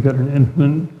numbers, we get an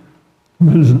infinite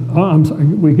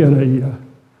we get a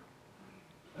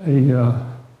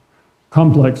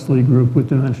complex Lie group with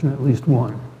dimension at least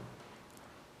 1.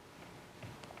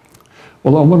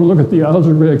 Well, I want to look at the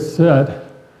algebraic set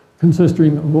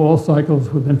consisting of all cycles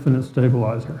with infinite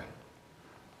stabilizer.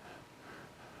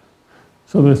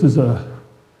 So this is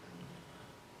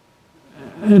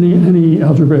any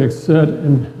algebraic set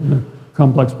in a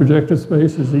complex projective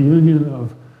space is a union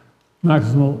of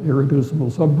maximal irreducible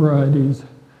subvarieties.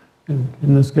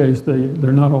 In this case,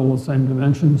 they're not all the same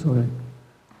dimension, so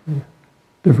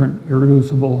different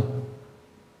irreducible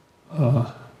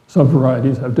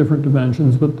subvarieties have different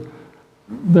dimensions, but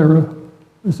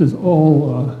this is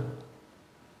all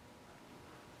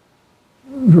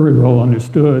very well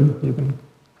understood. You can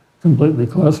completely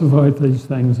classify these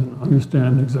things and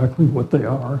understand exactly what they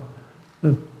are.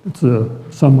 It's a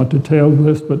somewhat detailed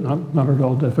list, but not at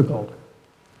all difficult.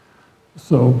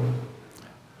 So,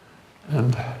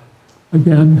 and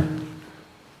again,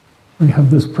 we have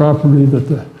this property that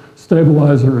the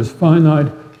stabilizer is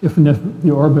finite if and if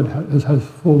the orbit has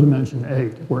full dimension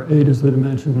 8, where 8 is the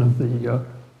dimension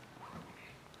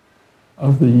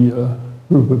of the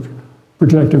group of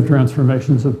projective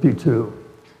transformations of P2.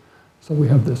 So we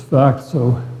have this fact.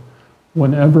 So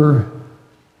whenever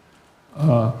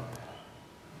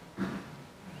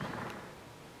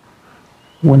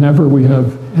we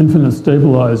have infinite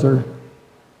stabilizer,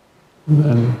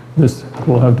 then this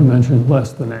will have dimension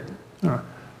less than 8.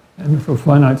 And for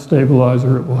finite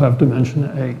stabilizer, it will have dimension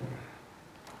 8.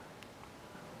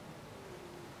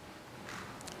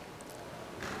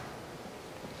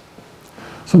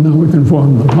 So now we can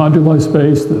form the moduli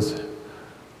space. This,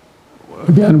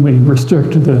 again, we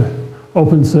restrict to the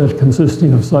open set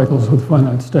consisting of cycles with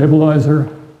finite stabilizer,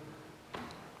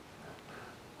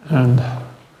 and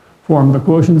form the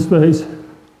quotient space,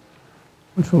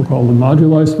 which we'll call the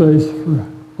moduli space for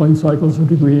plane cycles of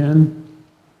degree n.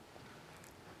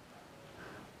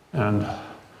 And,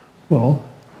 well,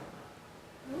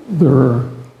 there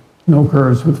are no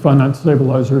curves with finite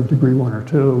stabilizer of degree 1 or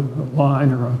 2. A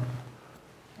line or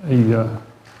a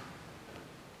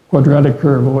quadratic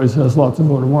curve always has lots of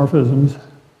automorphisms.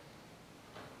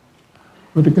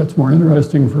 But it gets more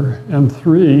interesting for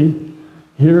M3.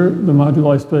 Here, the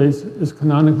moduli space is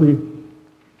canonically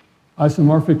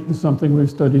isomorphic to something we've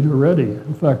studied already.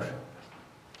 In fact,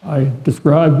 I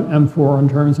described M4 in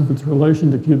terms of its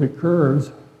relation to cubic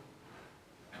curves.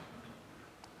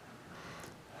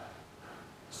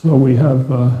 So we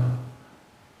have,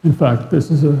 in fact,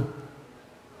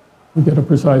 we get a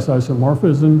precise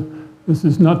isomorphism. This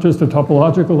is not just a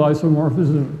topological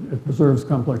isomorphism. It preserves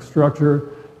complex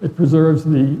structure. It preserves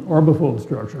the orbifold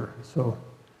structure. So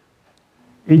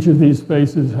each of these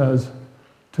spaces has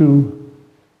 2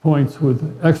 points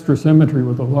with extra symmetry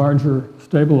with a larger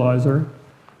stabilizer.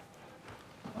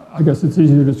 I guess it's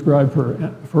easy to describe for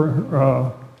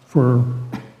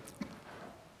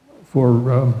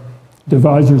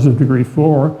divisors of degree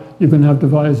 4. You can have a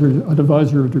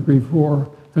divisor of degree 4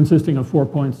 consisting of 4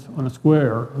 points on a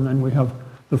square, and then we have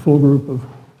the full group of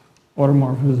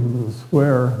automorphisms of the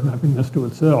square mapping this to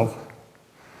itself.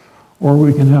 Or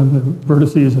we can have the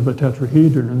vertices of a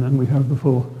tetrahedron, and then we have the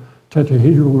full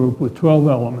tetrahedral group with 12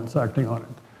 elements acting on it.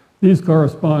 These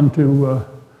correspond to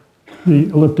the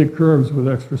elliptic curves with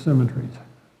extra symmetries.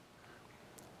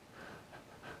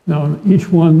 Now, in each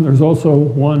one, there's also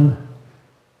one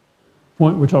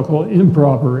point which I'll call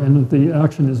improper, and that the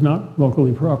action is not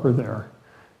locally proper there.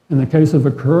 In the case of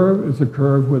a curve, it's a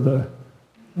curve with a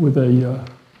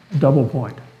double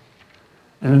point.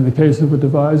 And in the case of a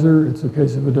divisor, it's a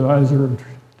case of a divisor of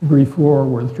degree 4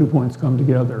 where the 2 points come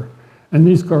together. And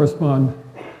these correspond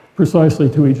precisely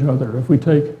to each other. If we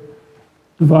take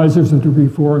divisors of degree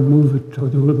 4 and move the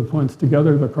 2 of the points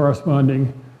together, the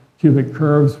corresponding cubic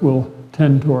curves will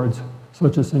tend towards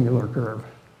such a singular curve.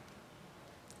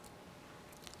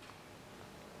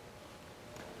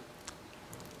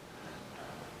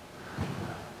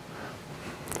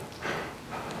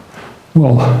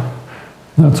 Well,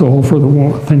 that's all for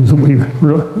the things that we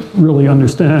really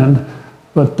understand,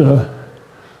 but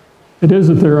it is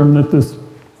a theorem that this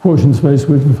quotient space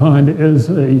we've defined is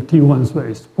a T1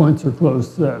 space. Points are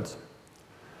closed sets.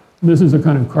 This is a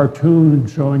kind of cartoon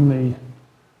showing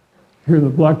here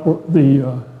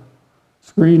the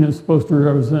screen is supposed to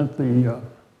represent the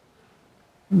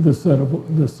set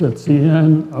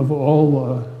Cn of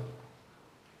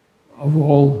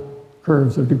all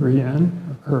curves of degree n.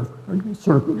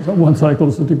 One cycle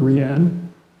is a degree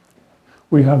n.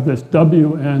 We have this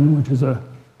Wn, which is a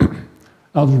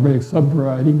algebraic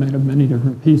subvariety made of many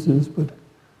different pieces, but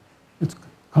it's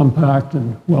compact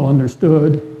and well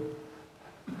understood.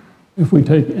 If we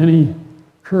take any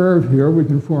curve here, we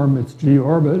can form its G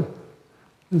orbit.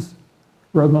 This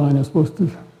red line is supposed to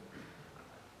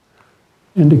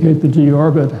indicate the G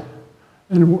orbit.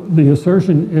 And the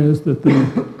assertion is that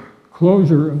the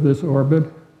closure of this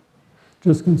orbit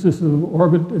just consists of the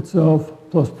orbit itself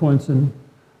plus points in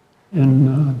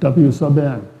W sub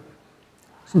n.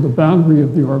 So the boundary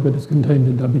of the orbit is contained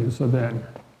in W sub n.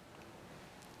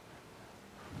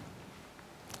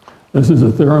 This is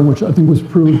a theorem which I think was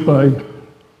proved by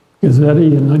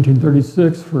Gazzetti in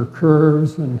 1936 for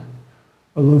curves, and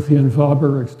Alofi and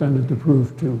Faber extended the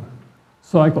proof to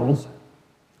cycles.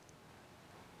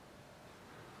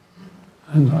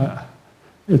 And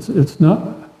it's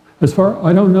not,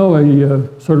 I don't know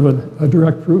a sort of a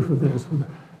direct proof of this.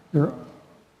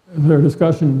 Their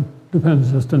discussion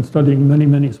depends just on studying many,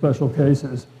 many special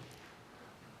cases.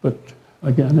 But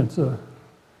again, it's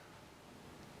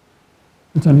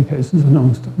any case is a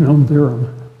known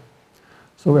theorem.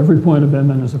 So every point of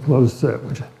Mn is a closed set,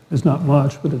 which is not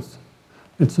much, but it's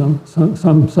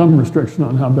some restriction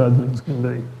on how bad things can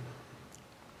be.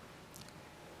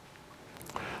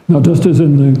 Now, just as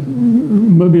in the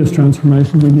Moebius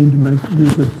transformation, we need to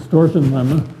use the distortion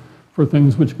lemma for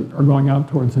things which are going out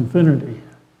towards infinity.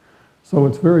 So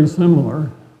it's very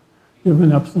similar.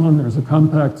 Given epsilon, there's a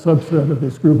compact subset of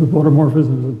this group of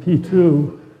automorphisms of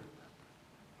P2,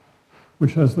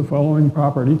 which has the following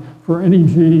property. For any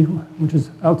G which is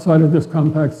outside of this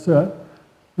compact set,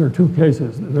 there are two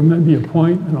cases. There may be a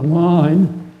point and a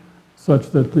line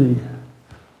such that the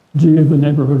G of the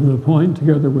neighborhood of the point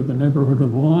together with the neighborhood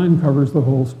of the line covers the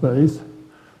whole space,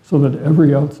 so that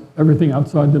everything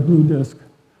outside the blue disk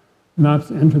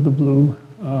maps into the blue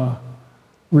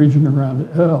region around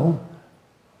L.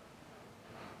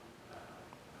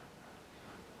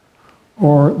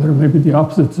 Or there may be the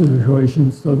opposite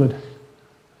situation, so that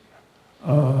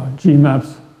G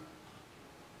maps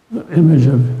the image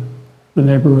of the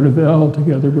neighborhood of L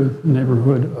together with the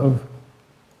neighborhood of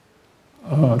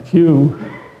Q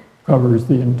covers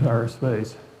the entire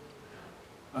space.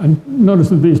 And notice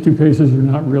that these two cases are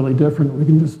not really different. We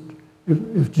can just,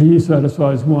 if G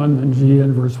satisfies one, then G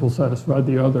inverse will satisfy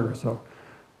the other. So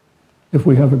if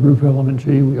we have a group element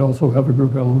G, we also have a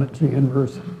group element G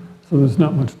inverse. So there's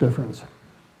not much difference.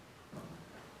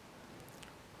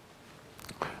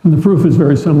 And the proof is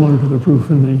very similar to the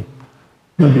proof in the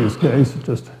Moebius case,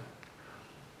 just a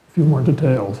few more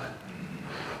details.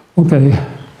 Okay,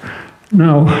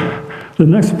 now the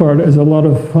next part is a lot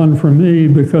of fun for me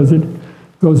because it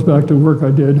goes back to work I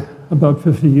did about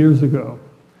 50 years ago.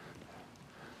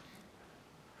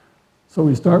 So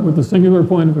we start with the singular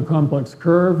point of a complex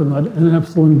curve and let n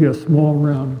epsilon be a small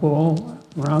round ball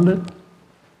around it.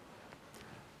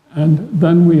 And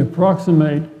then we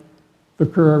approximate the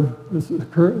curve.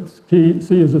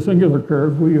 C is a singular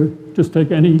curve. We just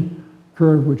take any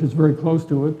curve which is very close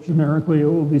to it. Generically, it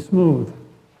will be smooth.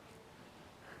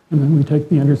 And then we take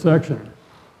the intersection.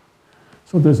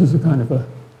 So this is a kind of a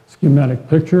schematic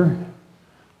picture.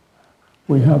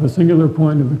 We have a singular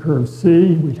point of the curve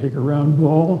C. We take a round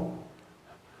ball,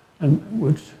 and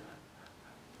which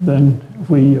then, if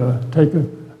we take a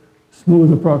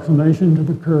smooth approximation to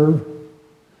the curve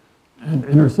and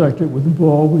intersect it with the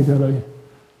ball, we get a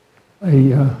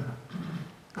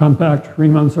compact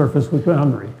Riemann surface with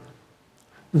boundary.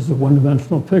 This is a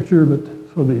one-dimensional picture, but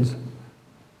so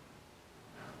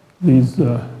these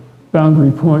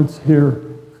boundary points here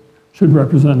should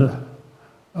represent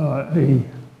a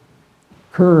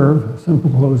curve, a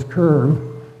simple closed curve.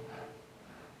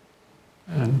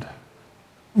 And,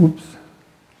 oops,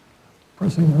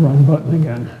 pressing the wrong button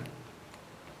again.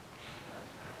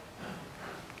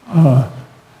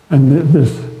 And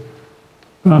this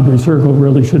boundary circle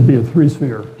really should be a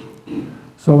three-sphere.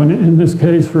 So in this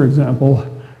case, for example,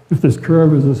 if this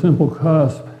curve is a simple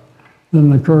cusp, then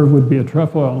the curve would be a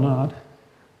trefoil knot,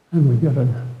 and we get a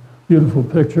beautiful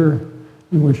picture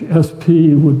in which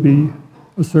SP would be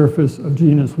a surface of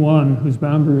genus 1, whose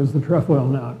boundary is the trefoil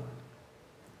knot.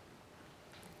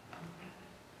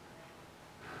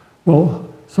 Well,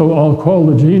 so I'll call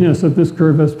the genus of this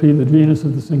curve SP the genus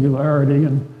of the singularity,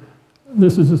 and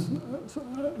this is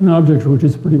an object which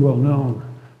is pretty well known.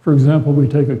 For example, we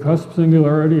take a cusp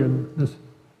singularity in this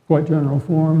quite general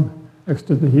form, x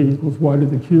to the e equals y to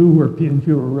the q, where p and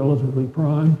q are relatively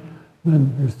prime.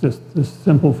 Then there's just this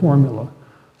simple formula.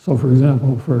 So for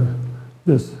example, for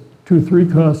this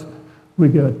 2-3 cusp, we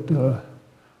get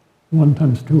 1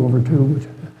 times 2 over 2, which is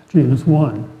genus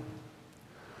 1.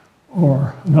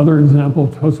 Or another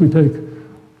example, suppose we take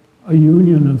a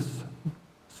union of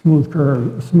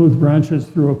smooth branches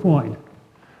through a point.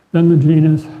 Then the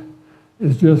genus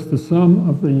is just the sum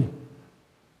of the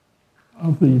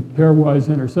pairwise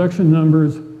intersection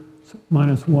numbers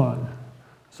minus 1.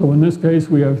 So in this case,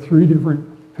 we have 3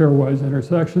 different pairwise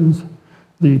intersections.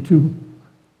 The two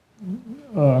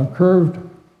curved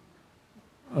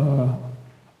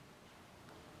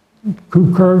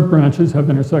branches have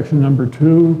intersection number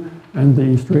 2, and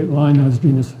the straight line has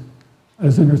genus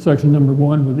as intersection number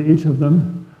 1 with each of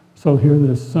them. So here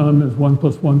this sum is 1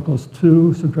 plus 1 plus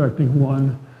 2, subtracting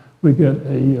 1, we get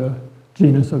a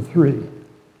genus of 3.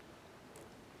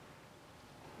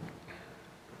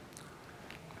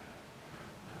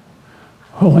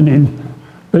 Well, I need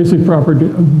basic property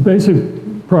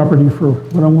for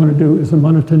what I want to do is a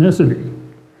monotonicity,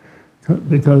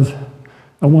 because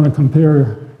I want to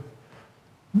compare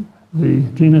the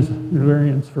genus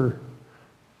invariance for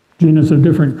genus of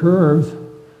different curves,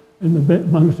 and the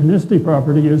monotonicity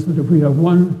property is that if we have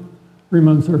one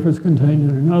Riemann surface contained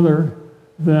in another,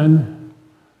 then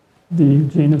the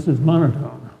genus is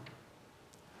monotone.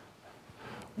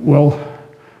 Well,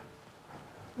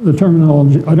 the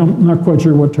terminology, I'm not quite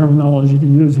sure what terminology to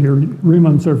use here.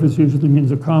 Riemann surface usually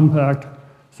means a compact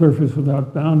surface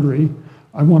without boundary.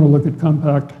 I want to look at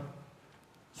compact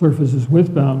surfaces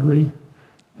with boundary,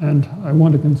 and I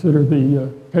want to consider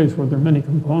the case where there are many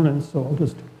components, so I'll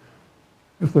just,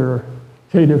 if there are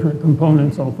k different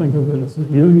components, I'll think of it as a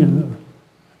union of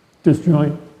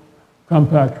disjoint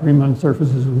compact Riemann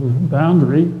surfaces with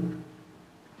boundary.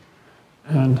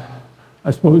 And I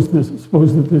suppose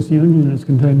that this union is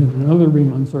contained in another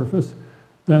Riemann surface,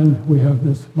 then we have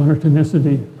this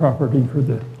monotonicity property for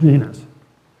the genus.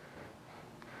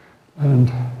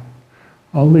 And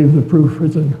I'll leave the proof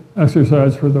as an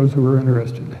exercise for those who are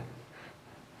interested.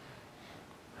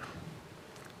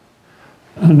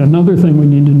 And another thing we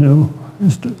need to know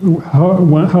is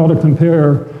how to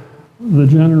compare the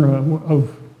genera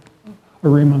of a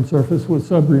Riemann surface with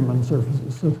sub-Riemann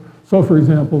surfaces. So for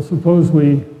example, suppose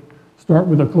we start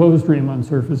with a closed Riemann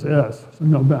surface S, so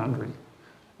no boundary,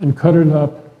 and cut it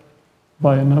up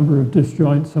by a number of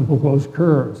disjoint simple closed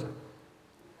curves.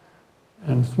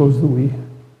 And suppose that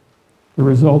the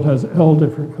result has L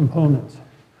different components.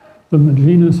 Then the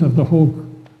genus of the whole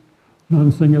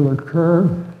non-singular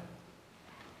curve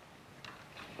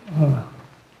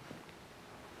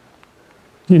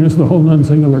genus of the whole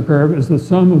non-singular curve is the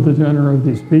sum of the genera of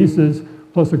these pieces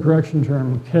plus a correction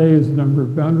term. K is the number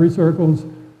of boundary circles,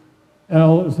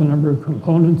 L is the number of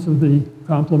components of the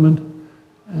complement,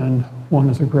 and 1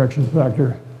 is a correction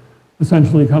factor,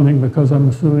 essentially coming because I'm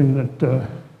assuming that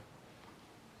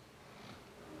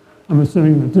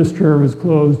this curve is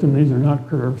closed and these are not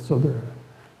curved, so there's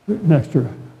an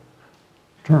extra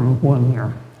term of 1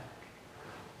 there.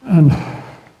 And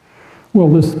well,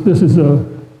 this is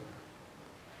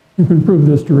you can prove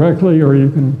this directly, or you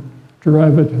can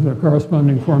derive it to the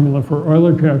corresponding formula for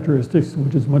Euler characteristics,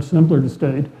 which is much simpler to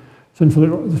state. Since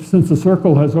the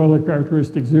circle has Euler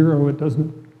characteristic 0, it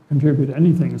doesn't contribute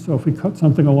anything. So if we cut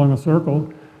something along a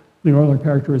circle, the Euler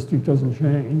characteristic doesn't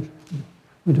change.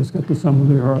 We just get the sum of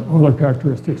the Euler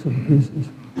characteristics of the pieces.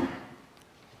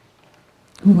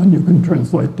 And then you can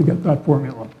translate to get that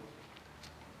formula.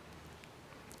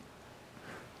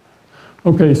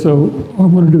 Okay, so I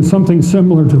want to do something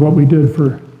similar to what we did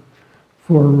for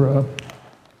the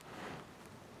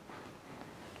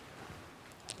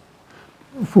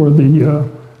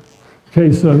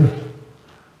case of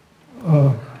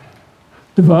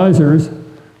divisors,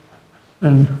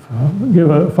 and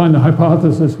find a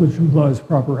hypothesis which implies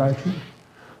proper action.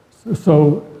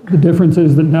 So the difference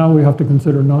is that now we have to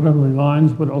consider not only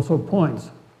lines but also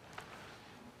points.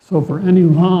 So for any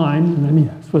line in any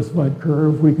specified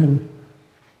curve, we can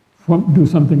do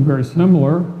something very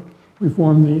similar. We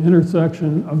form the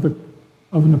intersection of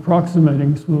an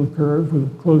approximating smooth curve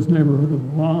with a closed neighborhood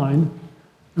of the line,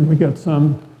 and we get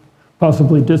some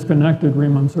possibly disconnected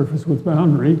Riemann surface with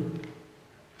boundary.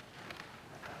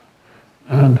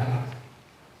 And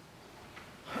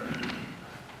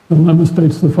the lemma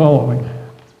states the following.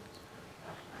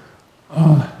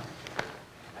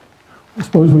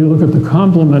 Suppose we look at the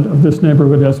complement of this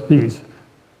neighborhood S piece.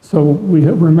 So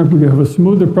remember, we have a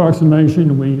smooth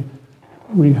approximation.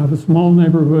 We have a small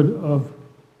neighborhood of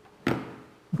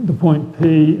the point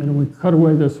P, and we cut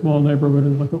away this small neighborhood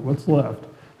and look at what's left.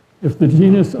 If the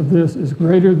genus of this is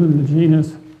greater than the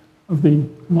genus of the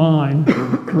line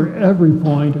for every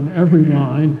point and every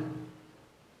line,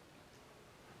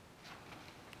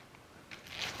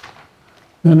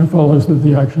 then it follows that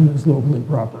the action is locally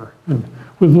proper. And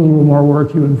with a little more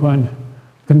work, you would find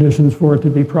conditions for it to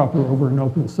be proper over an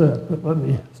open set, but let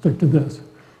me stick to this.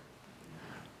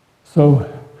 So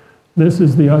this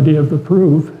is the idea of the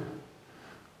proof.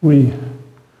 We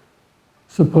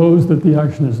suppose that the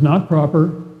action is not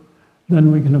proper,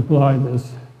 then we can apply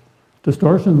this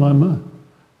distortion lemma.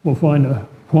 We'll find a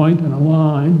point and a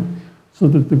line so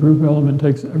that the group element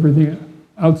takes everything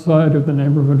outside of the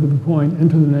neighborhood of the point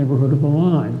into the neighborhood of the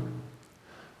line.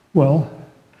 Well,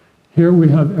 here we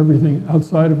have everything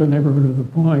outside of the neighborhood of the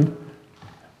point,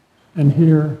 and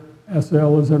here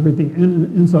SL is everything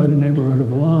inside a neighborhood of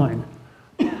the line.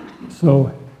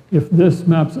 So if this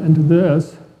maps into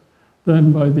this,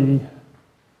 then by the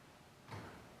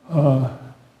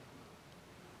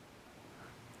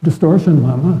distortion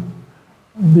lemma,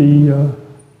 by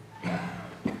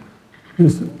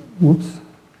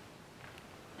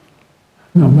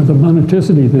the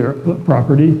monoticity there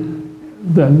property,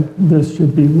 then this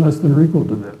should be less than or equal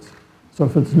to this. So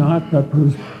if it's not, that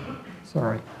proves,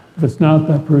 if it's not,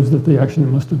 that proves that the action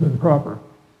must have been proper.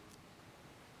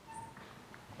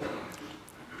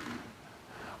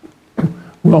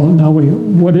 Well, now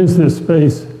what is this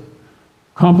space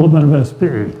complement of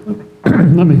SP?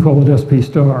 Let me call it SP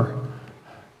star.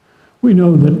 We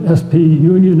know that SP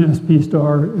union SP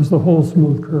star is the whole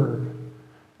smooth curve.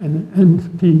 And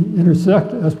NP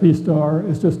intersect SP star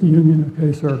is just a union of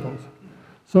K circles.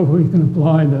 So we can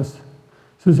apply this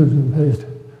scissors and paste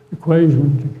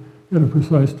equation to get a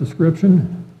precise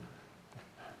description.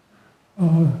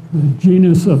 The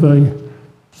genus of a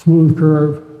smooth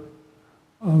curve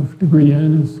of degree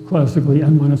n is classically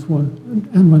n minus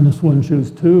 1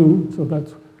 choose 2, so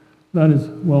that is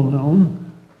well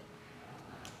known.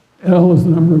 L is the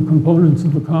number of components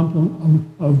of the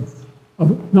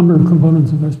number of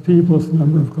components of SP plus the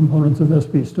number of components of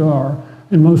SP star.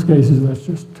 In most cases, that's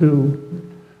just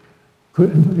 2.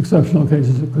 In exceptional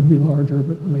cases, it could be larger,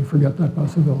 but let me forget that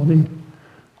possibility.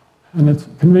 And it's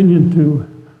convenient to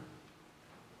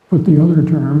put the other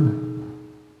term,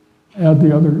 add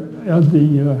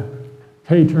the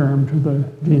K term to the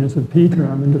genus of P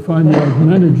term, and define the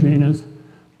augmented genus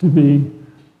to be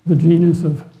the genus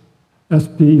of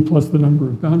SP plus the number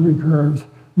of boundary curves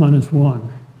minus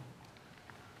 1.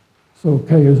 So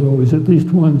K is always at least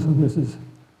 1, so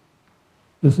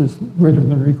this is greater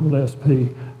than or equal to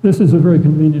SP. This is a very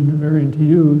convenient invariant to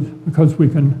use because we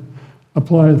can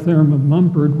apply a theorem of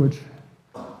Mumford, which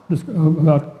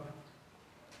about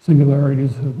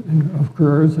singularities of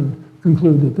curves, and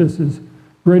conclude that this is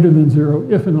greater than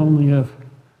 0 if and only if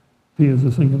P is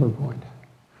a singular point.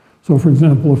 So for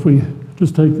example, if we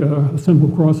just take a simple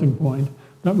crossing point,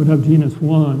 that would have genus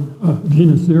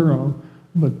 0,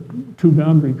 but 2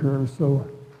 boundary curves, so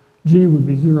G would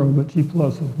be 0, but G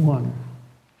plus is 1.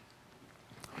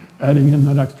 Adding in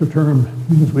that extra term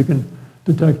means we can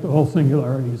detect all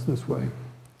singularities this way.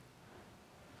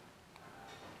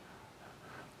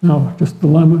 Now, just the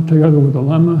lemma, together with the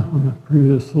lemma on the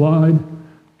previous slide,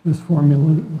 this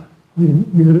formula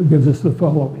gives us the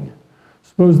following.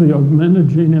 Suppose the augmented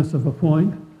genus of a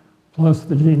point plus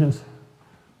the genus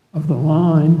of the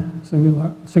line,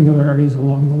 singularities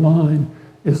along the line,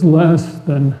 is less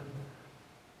than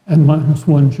n minus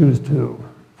 1 choose 2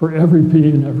 for every P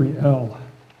and every L.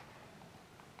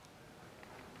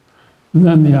 And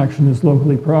then the action is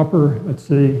locally proper at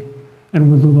C,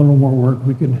 and with a little more work,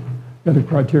 we can get a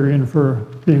criterion for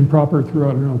being proper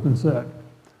throughout an open set.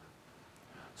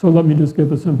 So let me just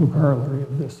give a simple corollary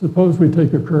of this. Suppose we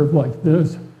take a curve like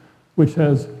this, which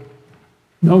has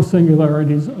no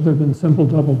singularities other than simple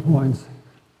double points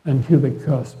and cubic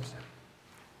cusps.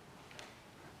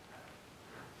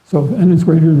 So if n is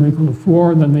greater than or equal to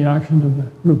 4, then the action of the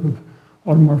group of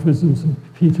automorphisms in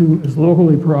P2 is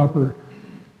locally proper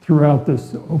throughout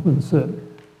this open set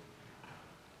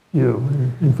U.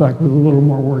 In fact, with a little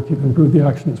more work, you can prove the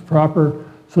action is proper.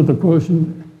 So the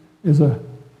quotient is an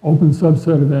open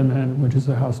subset of Mn, which is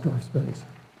a Hausdorff space.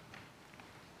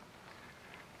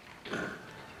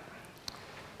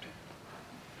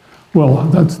 Well,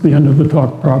 that's the end of the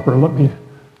talk proper. Let me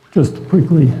just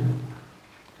quickly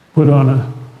put on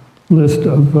a list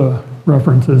of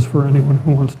references for anyone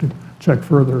who wants to check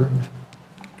further.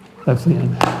 That's the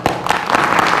end.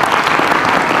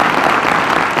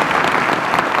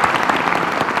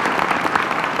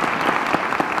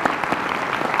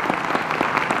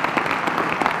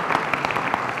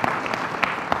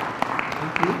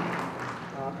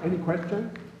 Any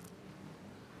questions?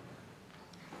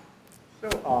 So,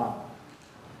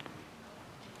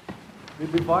 the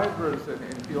divisors in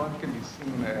P1 can be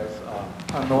seen as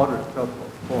unordered tuple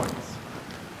of points,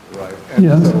 right? And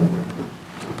yes. So,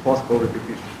 with possible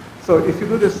repetition. So, if you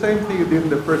do the same thing you did in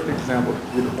the first example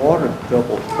with ordered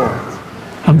tuple of points.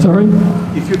 I'm sorry?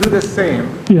 If you do the same,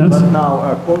 yes. But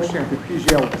now a quotient with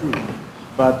PGL2,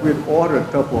 but with ordered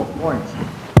tuple of points,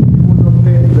 you would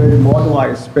obtain the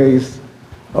moduli space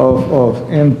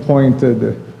of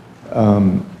n-pointed.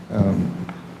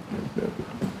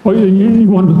 Well, you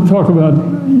want to talk about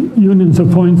unions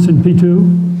of points in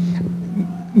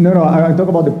P2? No. I talk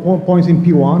about the points in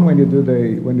P1 when you do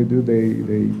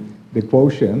the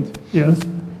quotient. Yes.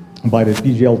 By the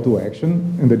PGL2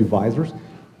 action in the divisors.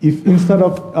 If instead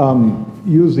of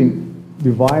using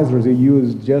divisors, you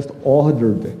use just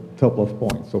ordered tuple of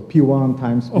points. So P1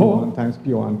 times P1 times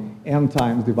P1 n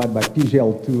times divided by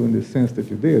PGL2 in the sense that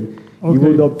you did, okay. You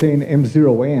would obtain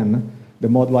M0n, the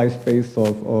moduli space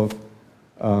of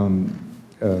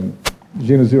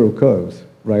genus 0 curves,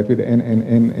 right, with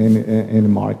n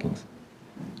markings,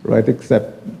 right,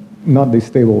 except not the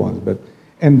stable ones, but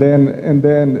and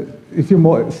then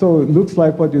so it looks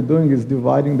like what you're doing is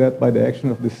dividing that by the action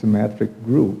of the symmetric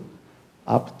group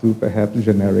up to perhaps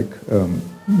generic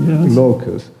Yes.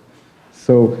 locus.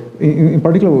 So in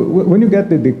particular, when you get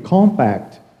the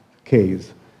compact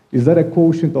case, is that a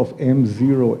quotient of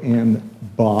M0 and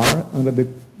bar under the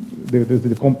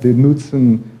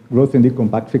Knudsen growth and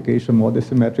decompactification model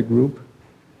symmetric group?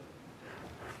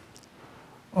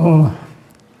 So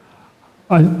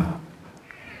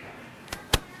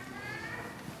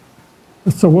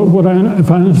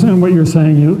if I understand what you're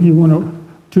saying, you want to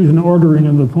choose an ordering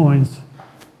of the points,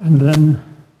 and then,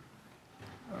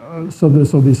 so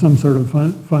this will be some sort of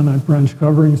finite branch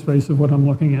covering space of what I'm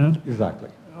looking at? Exactly.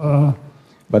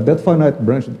 But that finite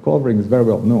branch covering is very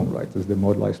well known, right? It's the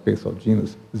moduli space of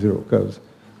genus zero curves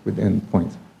with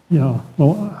endpoints. Yeah,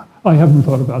 well, I haven't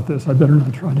thought about this. I better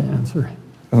not try to answer.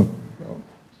 Oh, well,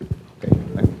 okay,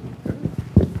 thank you.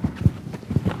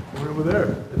 We're over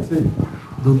there. Let's see.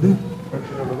 ¿Dónde?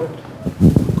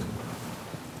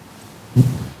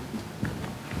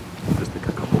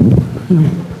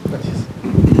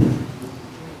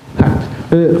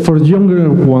 For the younger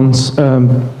ones,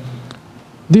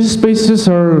 these spaces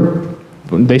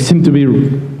they seem to be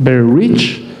very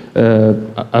rich,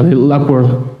 a little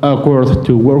awkward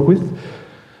to work with,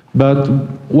 but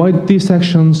why these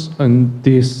actions and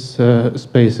these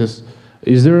spaces?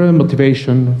 Is there a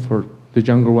motivation for the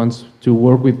younger ones to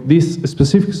work with these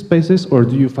specific spaces, or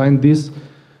do you find these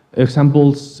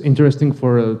examples interesting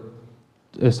for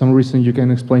some reason you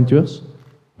can explain to us?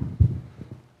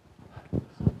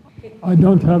 I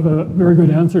don't have a very good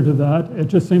answer to that. It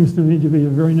just seems to me to be a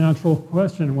very natural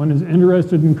question. One is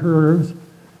interested in curves,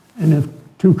 and if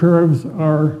two curves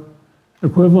are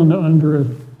equivalent under a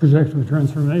projective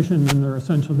transformation, then they're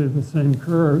essentially the same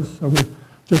curves. So we're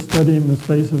just studying the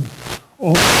space of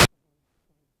all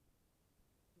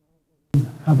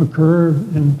have a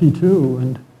curve in P2,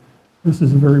 and this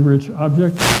is a very rich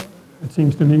object. It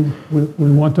seems to me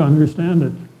we want to understand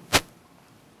it.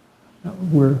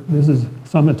 This is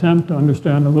some attempt to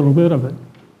understand a little bit of it.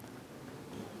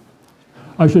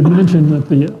 I should mention that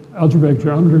the algebraic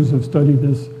geometers have studied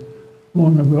this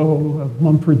long ago.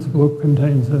 Mumford's book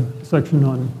contains a section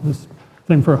on this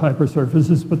thing for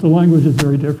hypersurfaces, but the language is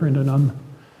very different, and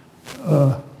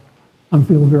I'm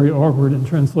feeling very awkward in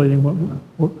translating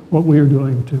what we are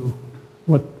doing to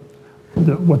what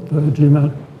the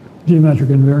geometric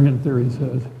invariant theory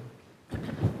says.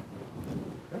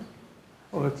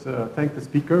 Well, let's thank the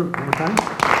speaker one more time.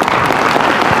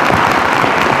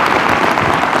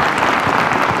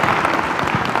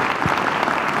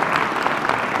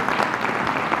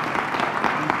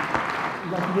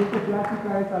 La siguiente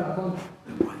plática es a las 11.